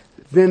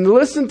 Then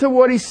listen to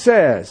what he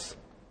says.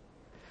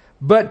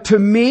 "But to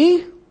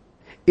me,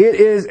 it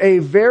is a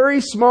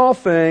very small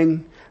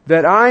thing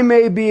that I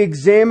may be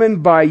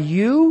examined by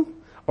you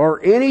or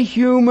any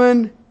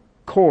human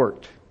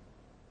court.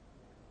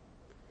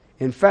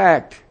 In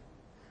fact,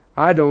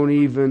 I don't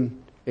even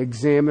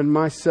examine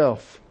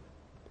myself."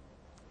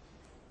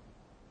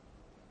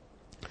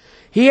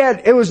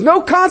 It was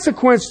no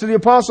consequence to the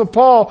Apostle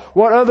Paul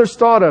what others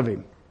thought of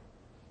him.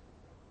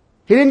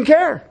 He didn't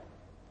care.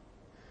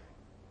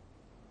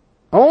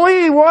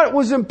 Only what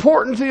was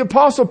important to the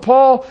Apostle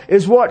Paul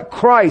is what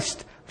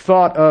Christ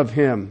thought of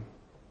him.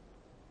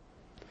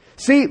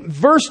 See,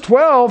 verse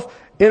 12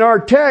 in our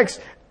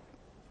text,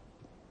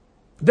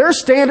 their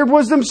standard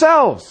was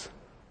themselves.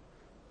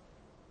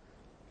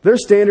 Their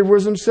standard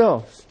was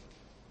themselves.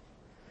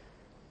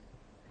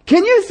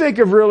 Can you think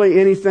of really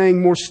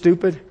anything more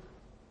stupid?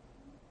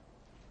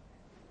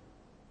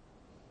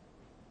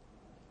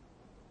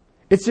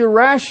 It's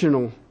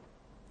irrational.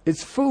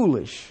 It's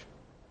foolish.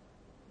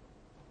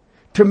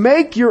 To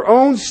make your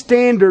own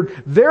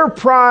standard, their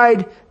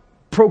pride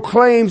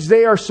proclaims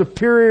they are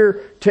superior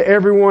to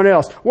everyone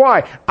else.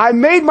 Why? I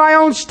made my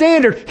own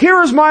standard. Here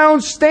is my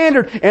own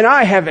standard, and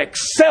I have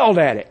excelled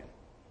at it.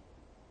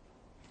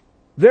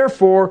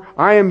 Therefore,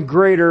 I am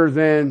greater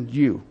than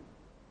you.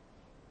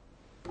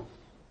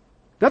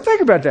 Now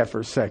think about that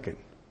for a second.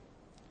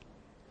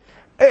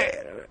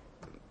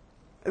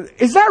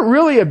 Is that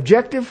really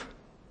objective?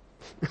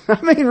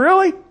 I mean,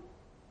 really?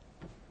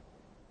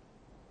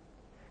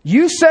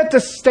 You set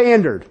the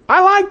standard.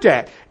 I like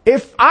that.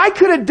 If I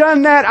could have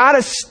done that, I'd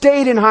have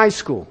stayed in high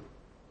school.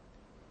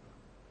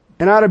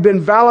 And I'd have been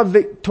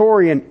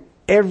valedictorian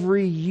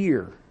every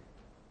year.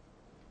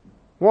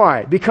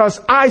 Why?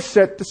 Because I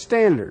set the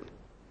standard.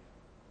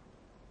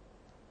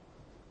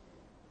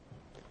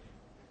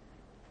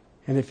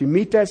 And if you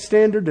meet that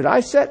standard that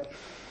I set,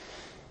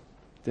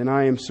 then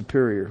I am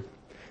superior.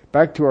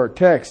 Back to our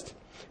text.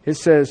 It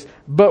says,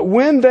 "But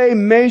when they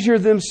measure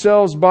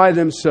themselves by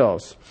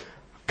themselves."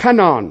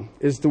 Canon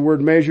is the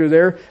word measure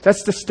there.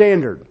 That's the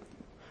standard.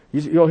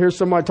 You'll hear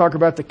somebody talk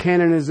about the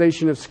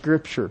canonization of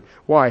Scripture.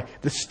 Why?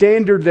 The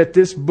standard that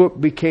this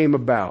book became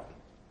about.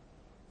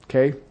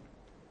 Okay?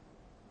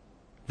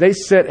 They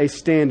set a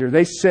standard.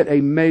 They set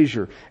a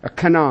measure, a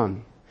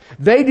canon.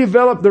 They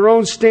develop their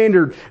own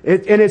standard.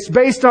 And it's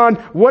based on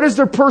what is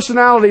their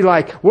personality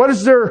like? What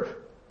is their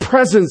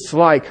presence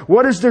like?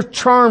 What is their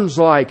charms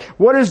like?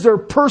 What is their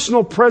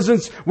personal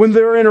presence when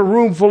they're in a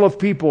room full of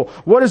people?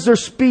 What is their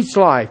speech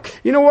like?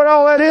 You know what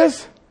all that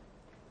is?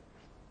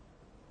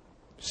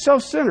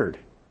 Self-centered.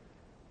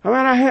 I mean,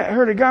 I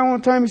heard a guy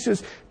one time, he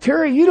says,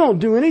 "Terry, you don't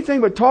do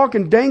anything but talk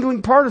in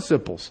dangling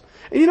participles."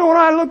 And you know what?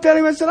 I looked at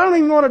him and said, "I don't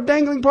even know what a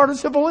dangling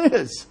participle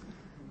is.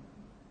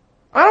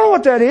 I don't know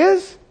what that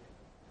is.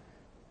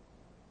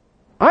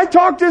 I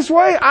talk this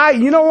way.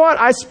 You know what?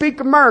 I speak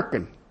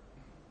American.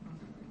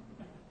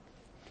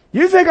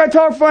 You think I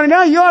talk funny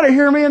now? You ought to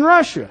hear me in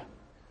Russia."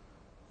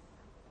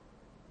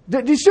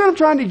 Do you see what I'm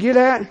trying to get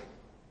at?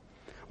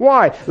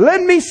 Why?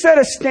 Let me set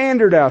a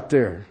standard out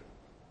there.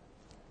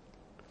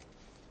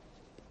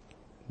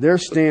 Their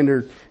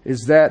standard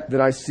is that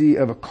I see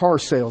of a car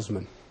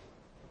salesman.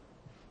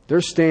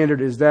 Their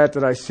standard is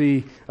that I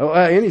see of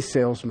any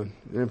salesman.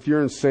 And if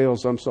you're in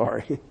sales, I'm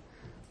sorry.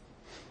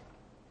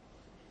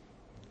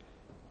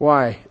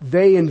 Why?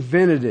 They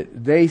invented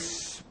it. They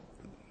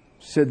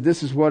said,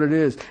 this is what it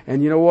is.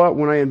 And you know what?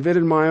 When I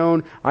invented my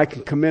own, I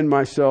can commend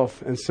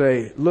myself and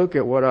say, look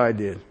at what I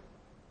did.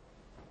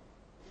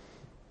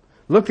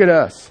 Look at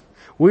us.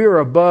 We are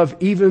above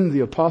even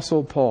the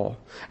Apostle Paul.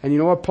 And you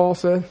know what Paul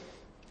said?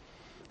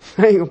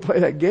 I ain't going to play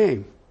that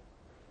game.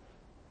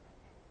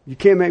 You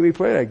can't make me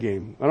play that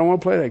game. I don't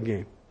want to play that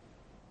game.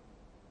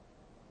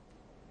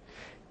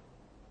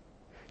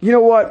 You know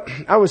what?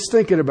 I was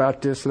thinking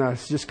about this, and I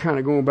was just kind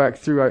of going back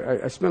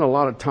through. I spent a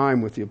lot of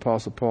time with the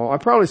Apostle Paul. I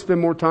probably spend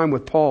more time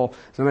with Paul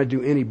than I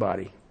do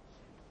anybody.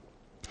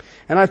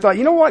 And I thought,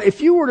 you know what?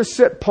 If you were to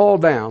sit Paul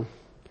down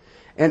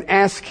and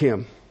ask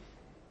him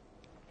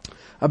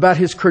about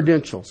his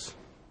credentials,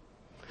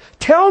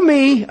 tell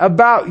me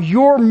about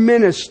your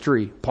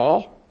ministry,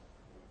 Paul.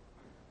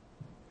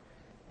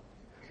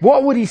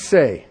 What would he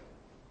say?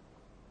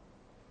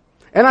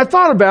 And I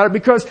thought about it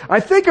because I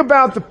think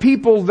about the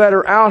people that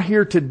are out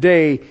here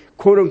today,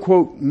 quote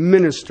unquote,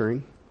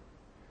 ministering.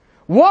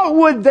 What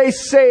would they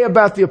say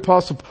about the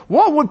Apostle?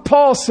 What would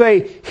Paul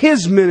say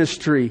his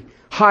ministry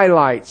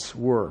highlights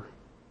were?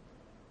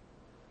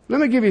 Let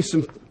me give you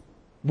some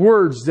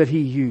words that he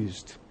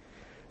used.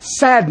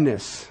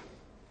 Sadness,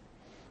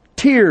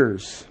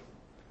 tears,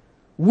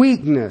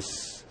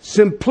 weakness,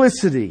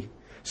 simplicity,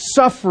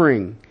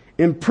 suffering,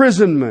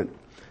 imprisonment,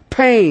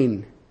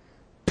 pain,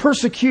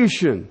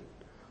 persecution,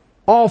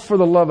 all for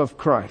the love of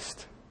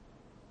Christ.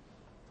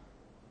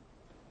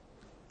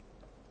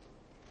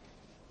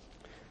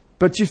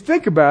 But you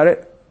think about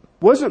it,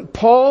 wasn't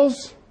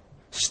Paul's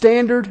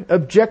standard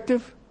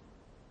objective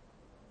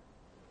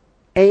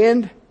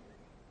and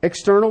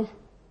external?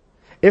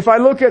 If I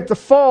look at the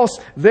false,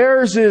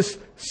 theirs is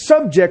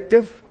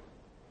subjective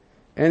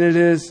and it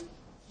is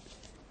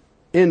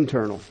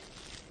internal.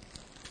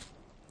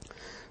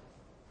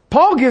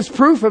 Paul gives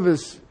proof of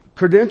his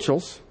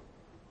credentials.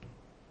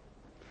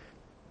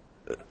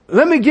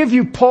 Let me give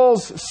you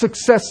Paul's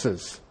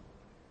successes.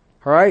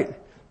 All right?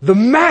 The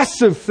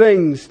massive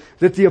things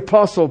that the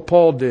Apostle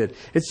Paul did.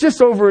 It's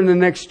just over in the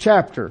next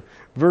chapter,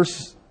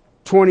 verse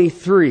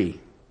 23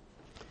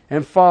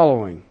 and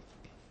following.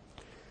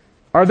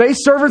 Are they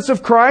servants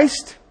of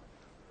Christ?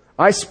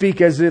 I speak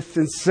as if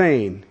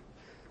insane.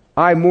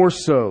 I more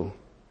so.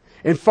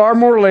 In far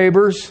more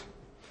labors,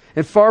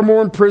 and far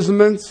more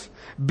imprisonments,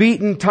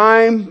 beaten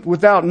time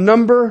without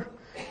number,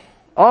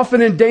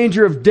 often in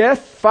danger of death.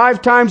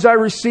 5 times I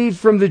received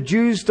from the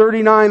Jews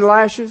 39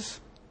 lashes.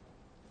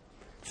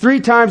 3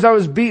 times I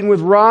was beaten with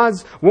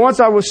rods. Once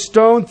I was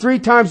stoned. 3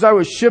 times I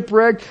was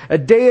shipwrecked. A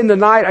day and the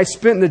night I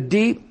spent in the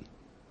deep.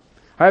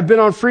 I have been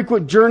on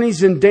frequent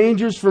journeys in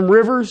dangers from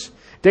rivers,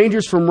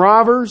 dangers from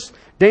robbers,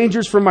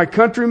 dangers from my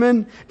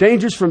countrymen,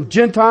 dangers from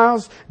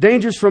Gentiles,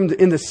 dangers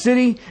in the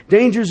city,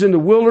 dangers in the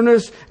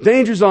wilderness,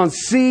 dangers on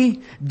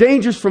sea,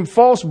 dangers from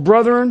false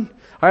brethren.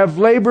 I have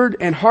labored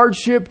in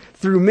hardship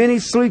through many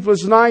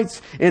sleepless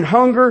nights, in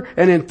hunger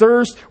and in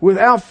thirst,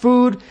 without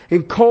food,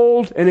 in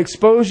cold and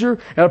exposure.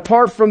 And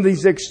apart from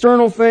these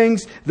external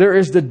things, there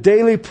is the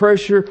daily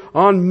pressure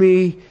on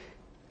me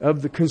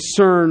of the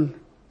concern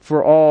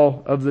for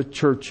all of the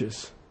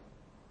churches.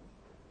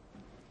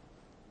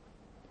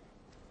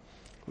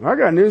 I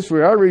got news for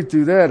you. I read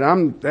through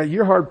that.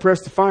 You're hard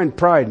pressed to find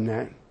pride in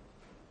that.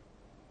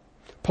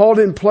 Paul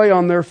didn't play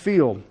on their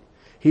field.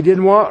 He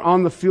didn't want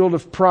on the field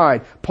of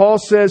pride. Paul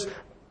says,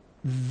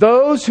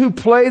 those who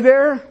play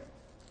there,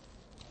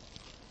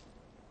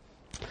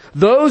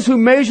 those who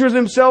measure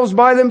themselves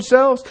by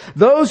themselves,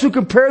 those who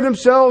compare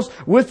themselves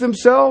with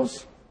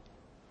themselves,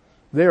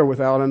 they are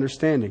without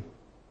understanding.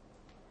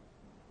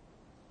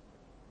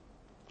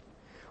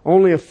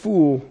 Only a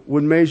fool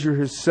would measure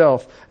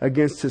himself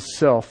against his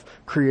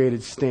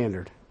self-created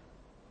standard.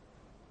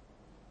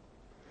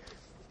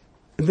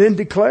 And then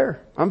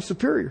declare, I'm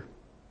superior.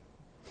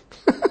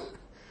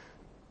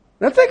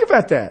 Now think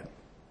about that.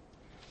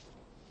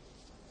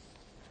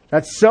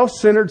 That's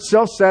self-centered,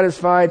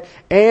 self-satisfied,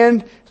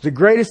 and the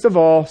greatest of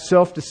all,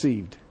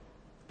 self-deceived,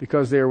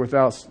 because they are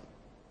without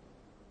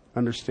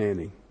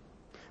understanding.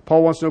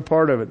 Paul wants no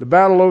part of it. The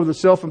battle over the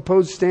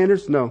self-imposed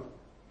standards? No.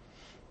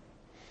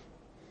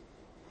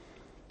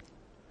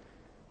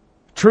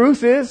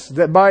 Truth is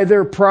that by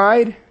their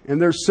pride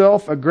and their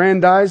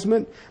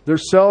self-aggrandizement, their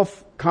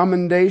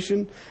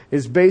self-commendation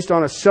is based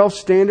on a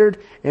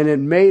self-standard, and it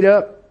made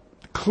up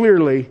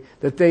clearly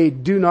that they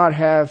do not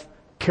have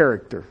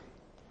character.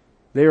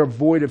 They are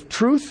void of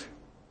truth.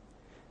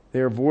 They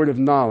are void of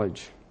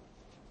knowledge.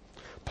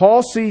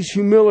 Paul sees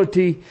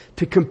humility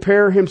to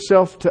compare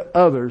himself to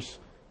others.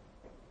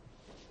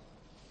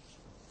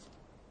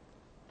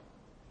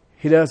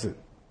 He doesn't.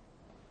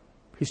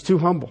 He's too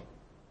humble.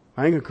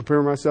 I ain't going to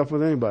compare myself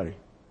with anybody.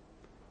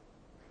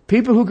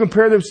 People who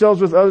compare themselves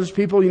with other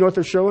people, you know what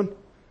they're showing?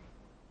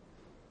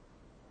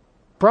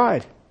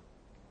 Pride.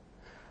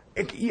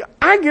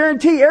 I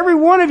guarantee every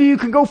one of you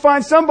can go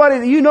find somebody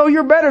that you know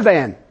you're better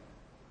than.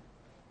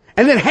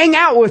 And then hang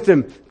out with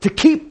them to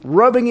keep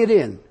rubbing it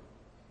in.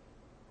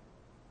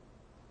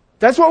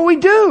 That's what we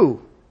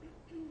do.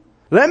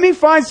 Let me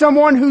find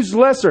someone who's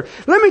lesser.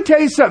 Let me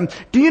tell you something.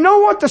 Do you know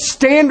what the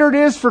standard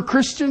is for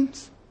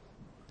Christians?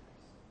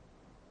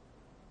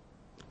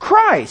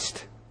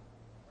 Christ.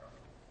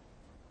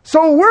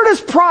 So where does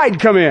pride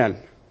come in?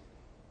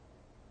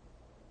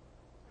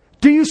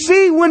 Do you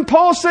see when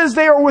Paul says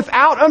they are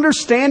without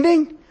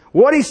understanding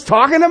what he's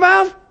talking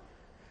about?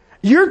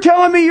 You're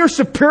telling me you're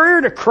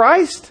superior to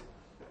Christ?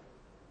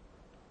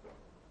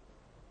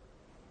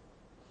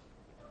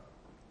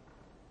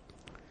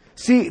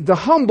 See, the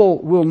humble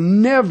will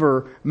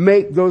never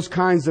make those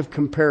kinds of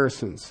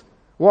comparisons.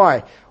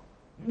 Why?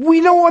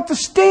 We know what the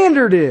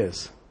standard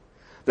is.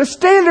 The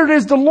standard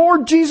is the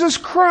Lord Jesus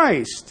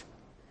Christ.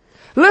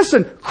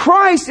 Listen,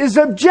 Christ is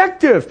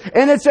objective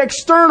and it's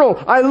external.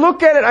 I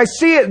look at it, I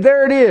see it,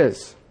 there it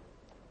is.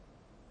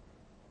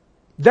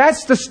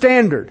 That's the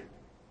standard.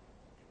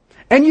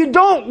 And you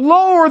don't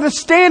lower the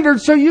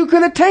standard so you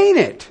can attain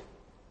it.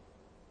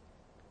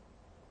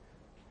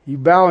 You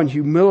bow in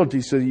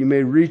humility so that you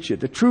may reach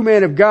it. The true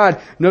man of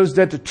God knows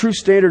that the true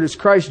standard is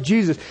Christ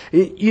Jesus.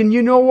 And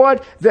you know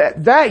what?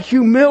 That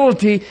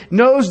humility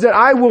knows that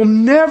I will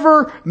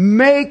never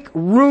make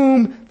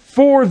room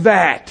for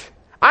that.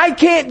 I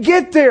can't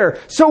get there.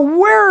 So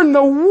where in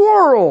the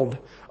world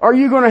are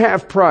you going to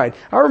have pride?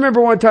 I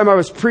remember one time I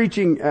was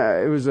preaching,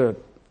 it was a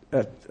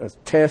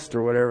test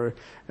or whatever.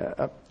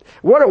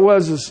 What it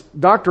was is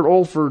Dr.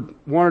 Olford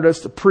wanted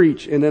us to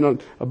preach, and then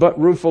a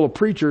room full of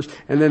preachers,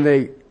 and then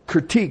they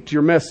critiqued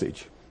your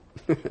message.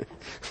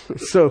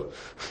 So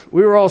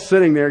we were all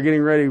sitting there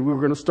getting ready. We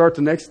were going to start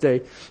the next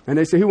day, and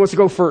they said, "Who wants to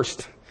go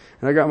first?"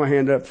 And I got my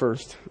hand up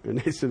first. And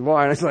they said,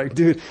 "Why?" And I was like,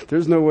 "Dude,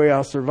 there's no way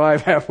I'll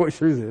survive halfway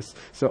through this.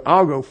 So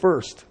I'll go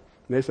first."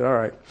 And they said, "All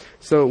right."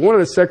 So one of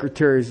the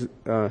secretaries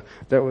that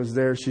was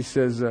there, she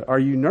says, "Are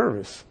you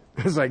nervous?"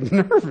 I was like,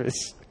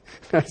 "Nervous?"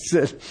 I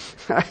said,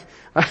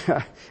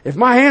 if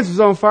my hands was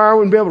on fire, I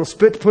wouldn't be able to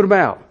spit to put them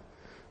out.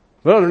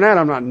 But other than that,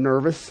 I'm not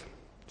nervous.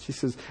 She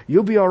says,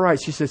 "You'll be all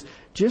right." She says,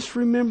 "Just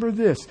remember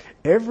this.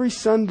 Every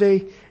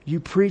Sunday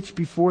you preach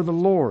before the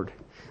Lord."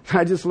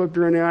 I just looked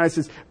her in the eye and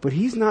says, "But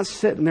He's not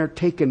sitting there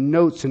taking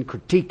notes and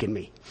critiquing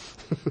me."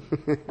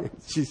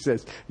 She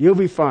says, "You'll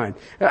be fine."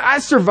 I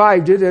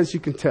survived it, as you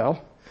can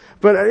tell.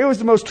 But it was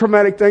the most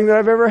traumatic thing that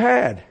I've ever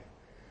had.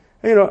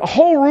 You know, a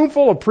whole room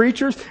full of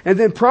preachers, and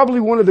then probably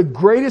one of the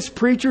greatest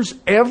preachers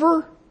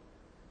ever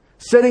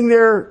sitting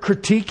there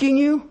critiquing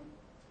you.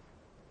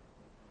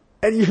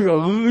 And you go,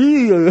 I'm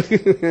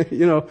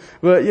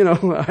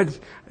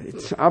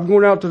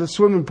going out to the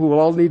swimming pool.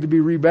 I'll need to be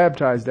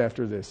rebaptized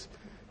after this.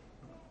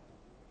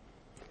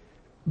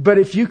 But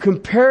if you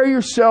compare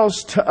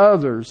yourselves to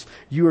others,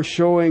 you are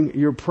showing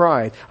your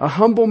pride. A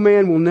humble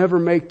man will never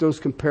make those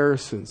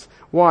comparisons.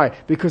 Why?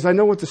 Because I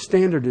know what the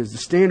standard is. The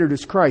standard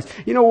is Christ.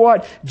 You know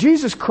what?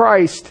 Jesus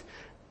Christ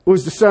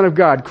was the Son of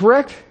God,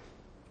 correct?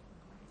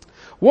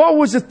 What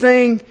was the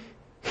thing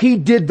He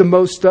did the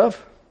most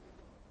of?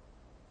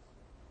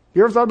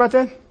 You ever thought about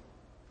that?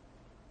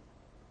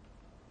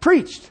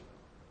 Preached.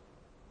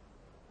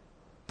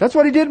 That's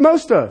what He did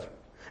most of.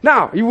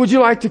 Now, would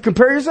you like to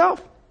compare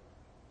yourself?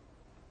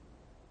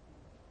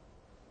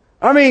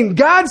 I mean,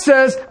 God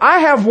says, I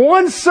have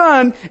one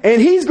son and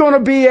he's going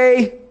to be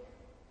a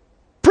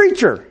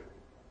preacher.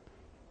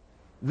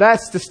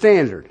 That's the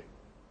standard.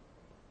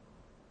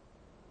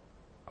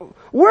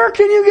 Where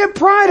can you get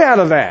pride out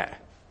of that?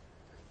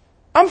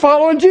 I'm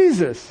following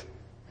Jesus.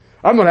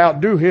 I'm going to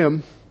outdo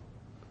Him.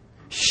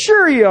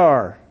 Sure you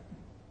are.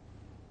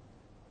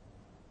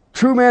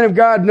 True man of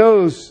God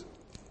knows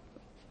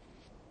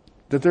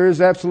that there is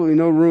absolutely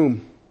no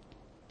room.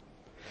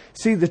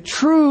 See, the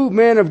true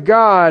man of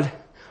God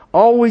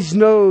always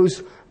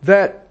knows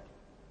that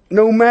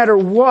no matter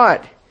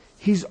what,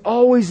 he's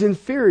always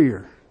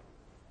inferior.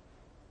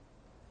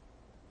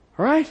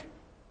 Right?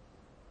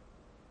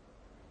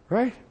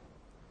 Right?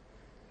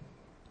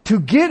 To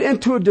get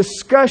into a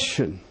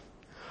discussion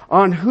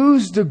on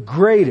who's the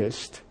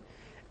greatest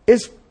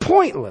is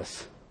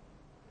pointless.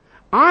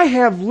 I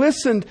have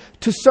listened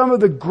to some of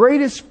the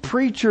greatest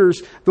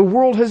preachers the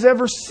world has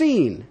ever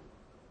seen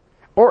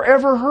or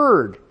ever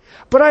heard,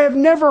 but I have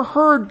never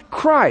heard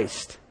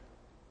Christ.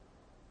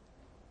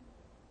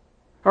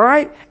 All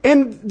right?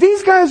 And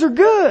these guys are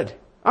good.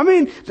 I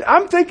mean,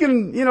 I'm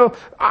thinking, we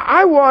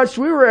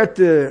were at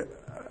the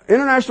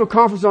International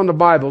Conference on the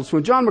Bible. So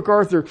when John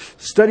MacArthur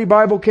Study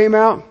Bible came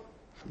out,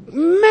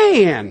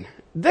 man,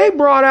 they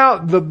brought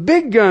out the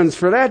big guns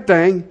for that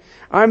thing.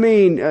 I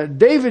mean,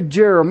 David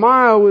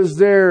Jeremiah was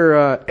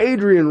there,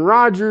 Adrian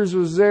Rogers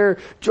was there,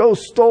 Joe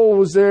Stoll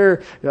was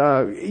there.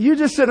 You're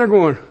just sitting there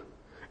going,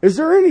 is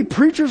there any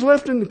preachers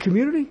left in the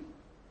community?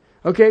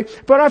 Okay,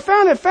 but I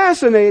found it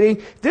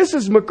fascinating. This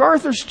is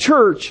MacArthur's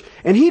church,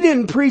 and he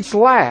didn't preach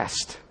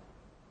last.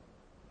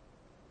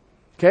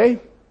 Okay?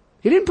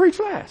 He didn't preach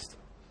last.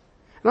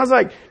 And I was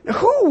like,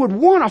 who would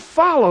want to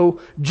follow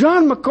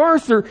John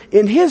MacArthur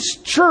in his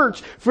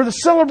church for the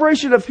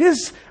celebration of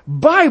his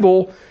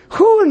Bible?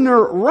 Who in their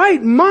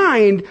right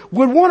mind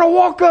would want to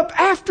walk up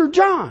after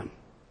John?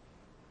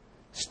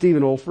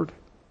 Stephen Olford.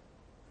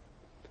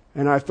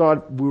 And I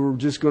thought we were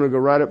just going to go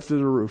right up through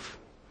the roof.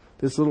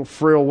 This little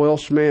frail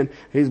Welsh man,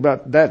 he's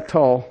about that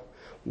tall,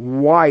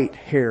 white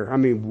hair.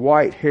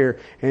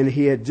 And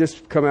he had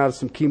just come out of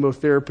some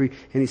chemotherapy,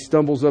 and he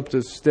stumbles up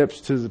the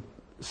steps to the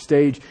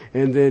stage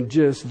and then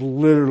just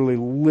literally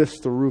lifts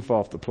the roof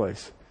off the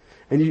place.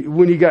 And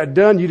when he got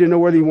done, you didn't know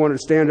whether you wanted to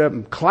stand up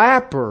and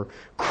clap or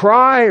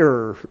cry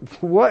or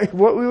what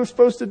we were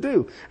supposed to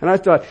do. And I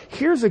thought,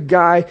 here's a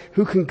guy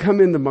who can come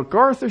into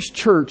MacArthur's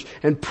church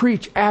and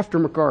preach after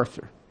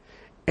MacArthur.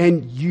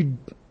 and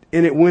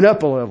it went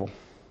up a level.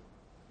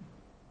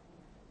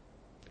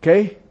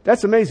 Okay?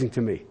 That's amazing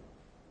to me.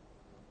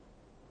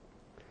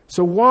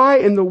 So why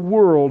in the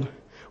world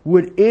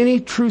would any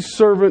true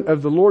servant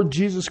of the Lord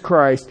Jesus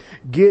Christ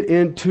get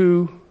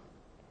into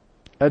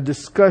a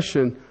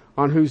discussion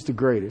on who's the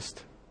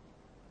greatest?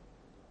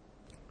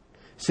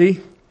 See,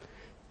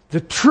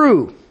 the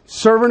true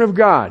servant of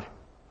God,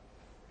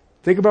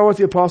 think about what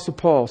the Apostle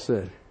Paul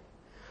said.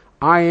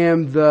 I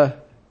am the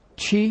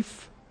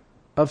chief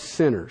of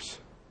sinners.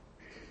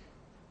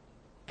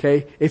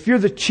 Okay? If you're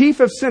the chief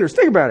of sinners,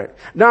 think about it.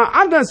 Now,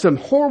 I've done some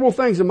horrible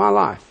things in my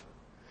life.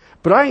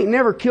 But I ain't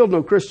never killed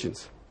no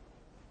Christians.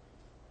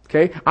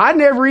 Okay? I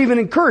never even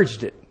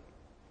encouraged it.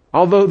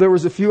 Although there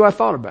was a few I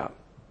thought about.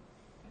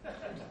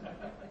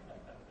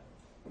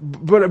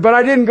 But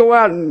I didn't go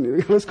out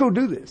and, let's go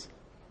do this.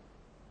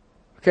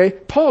 Okay?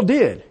 Paul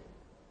did.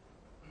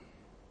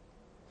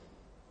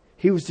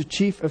 He was the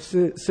chief of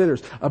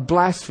sinners. A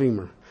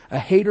blasphemer. A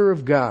hater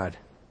of God.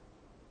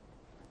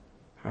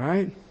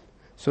 Alright?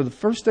 So the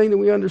first thing that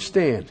we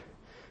understand,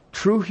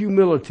 true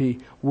humility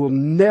will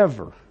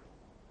never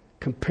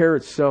compare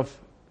itself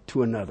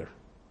to another.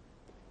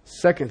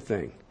 Second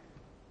thing,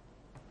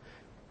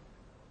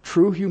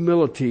 true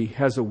humility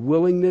has a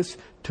willingness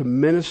to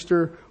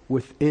minister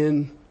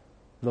within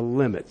the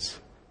limits.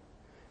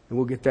 And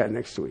we'll get that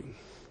next week.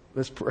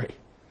 Let's pray.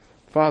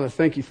 Father,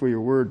 thank you for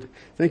your word.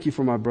 Thank you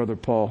for my brother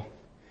Paul.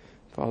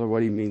 Father,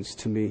 what he means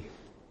to me.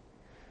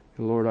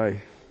 And Lord,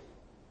 I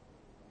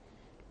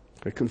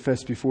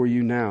confess before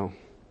you now,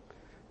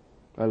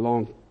 I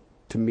long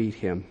to meet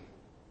him.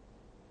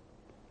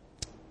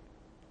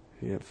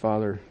 Yet,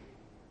 Father,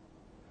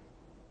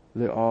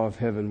 the awe of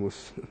heaven will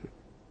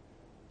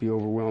be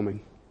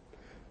overwhelming.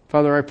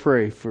 Father, I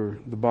pray for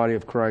the body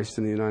of Christ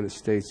in the United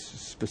States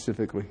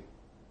specifically.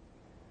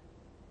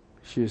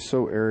 She is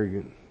so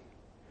arrogant.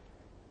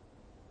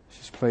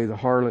 She's played the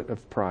harlot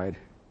of pride.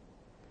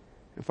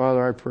 And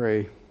Father, I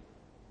pray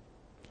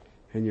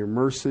in your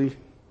mercy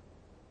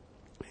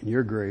and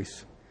your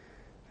grace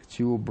that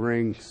you will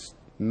bring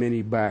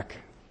many back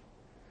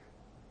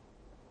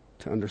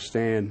to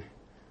understand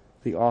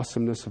the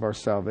awesomeness of our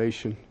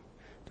salvation,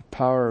 the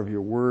power of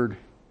your word,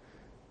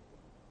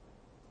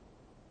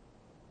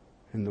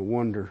 and the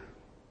wonder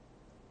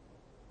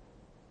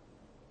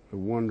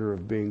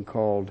of being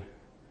called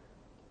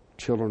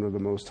children of the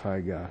Most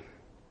High God.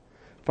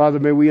 Father,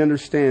 may we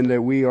understand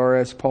that we are,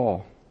 as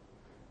Paul,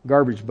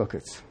 garbage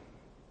buckets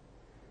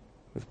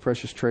with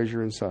precious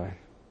treasure inside.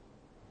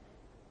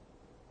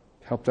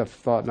 Help that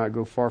thought not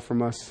go far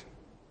from us.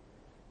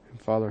 And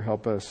Father,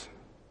 help us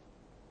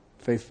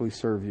faithfully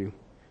serve you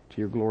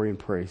to your glory and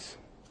praise.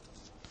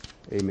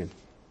 Amen.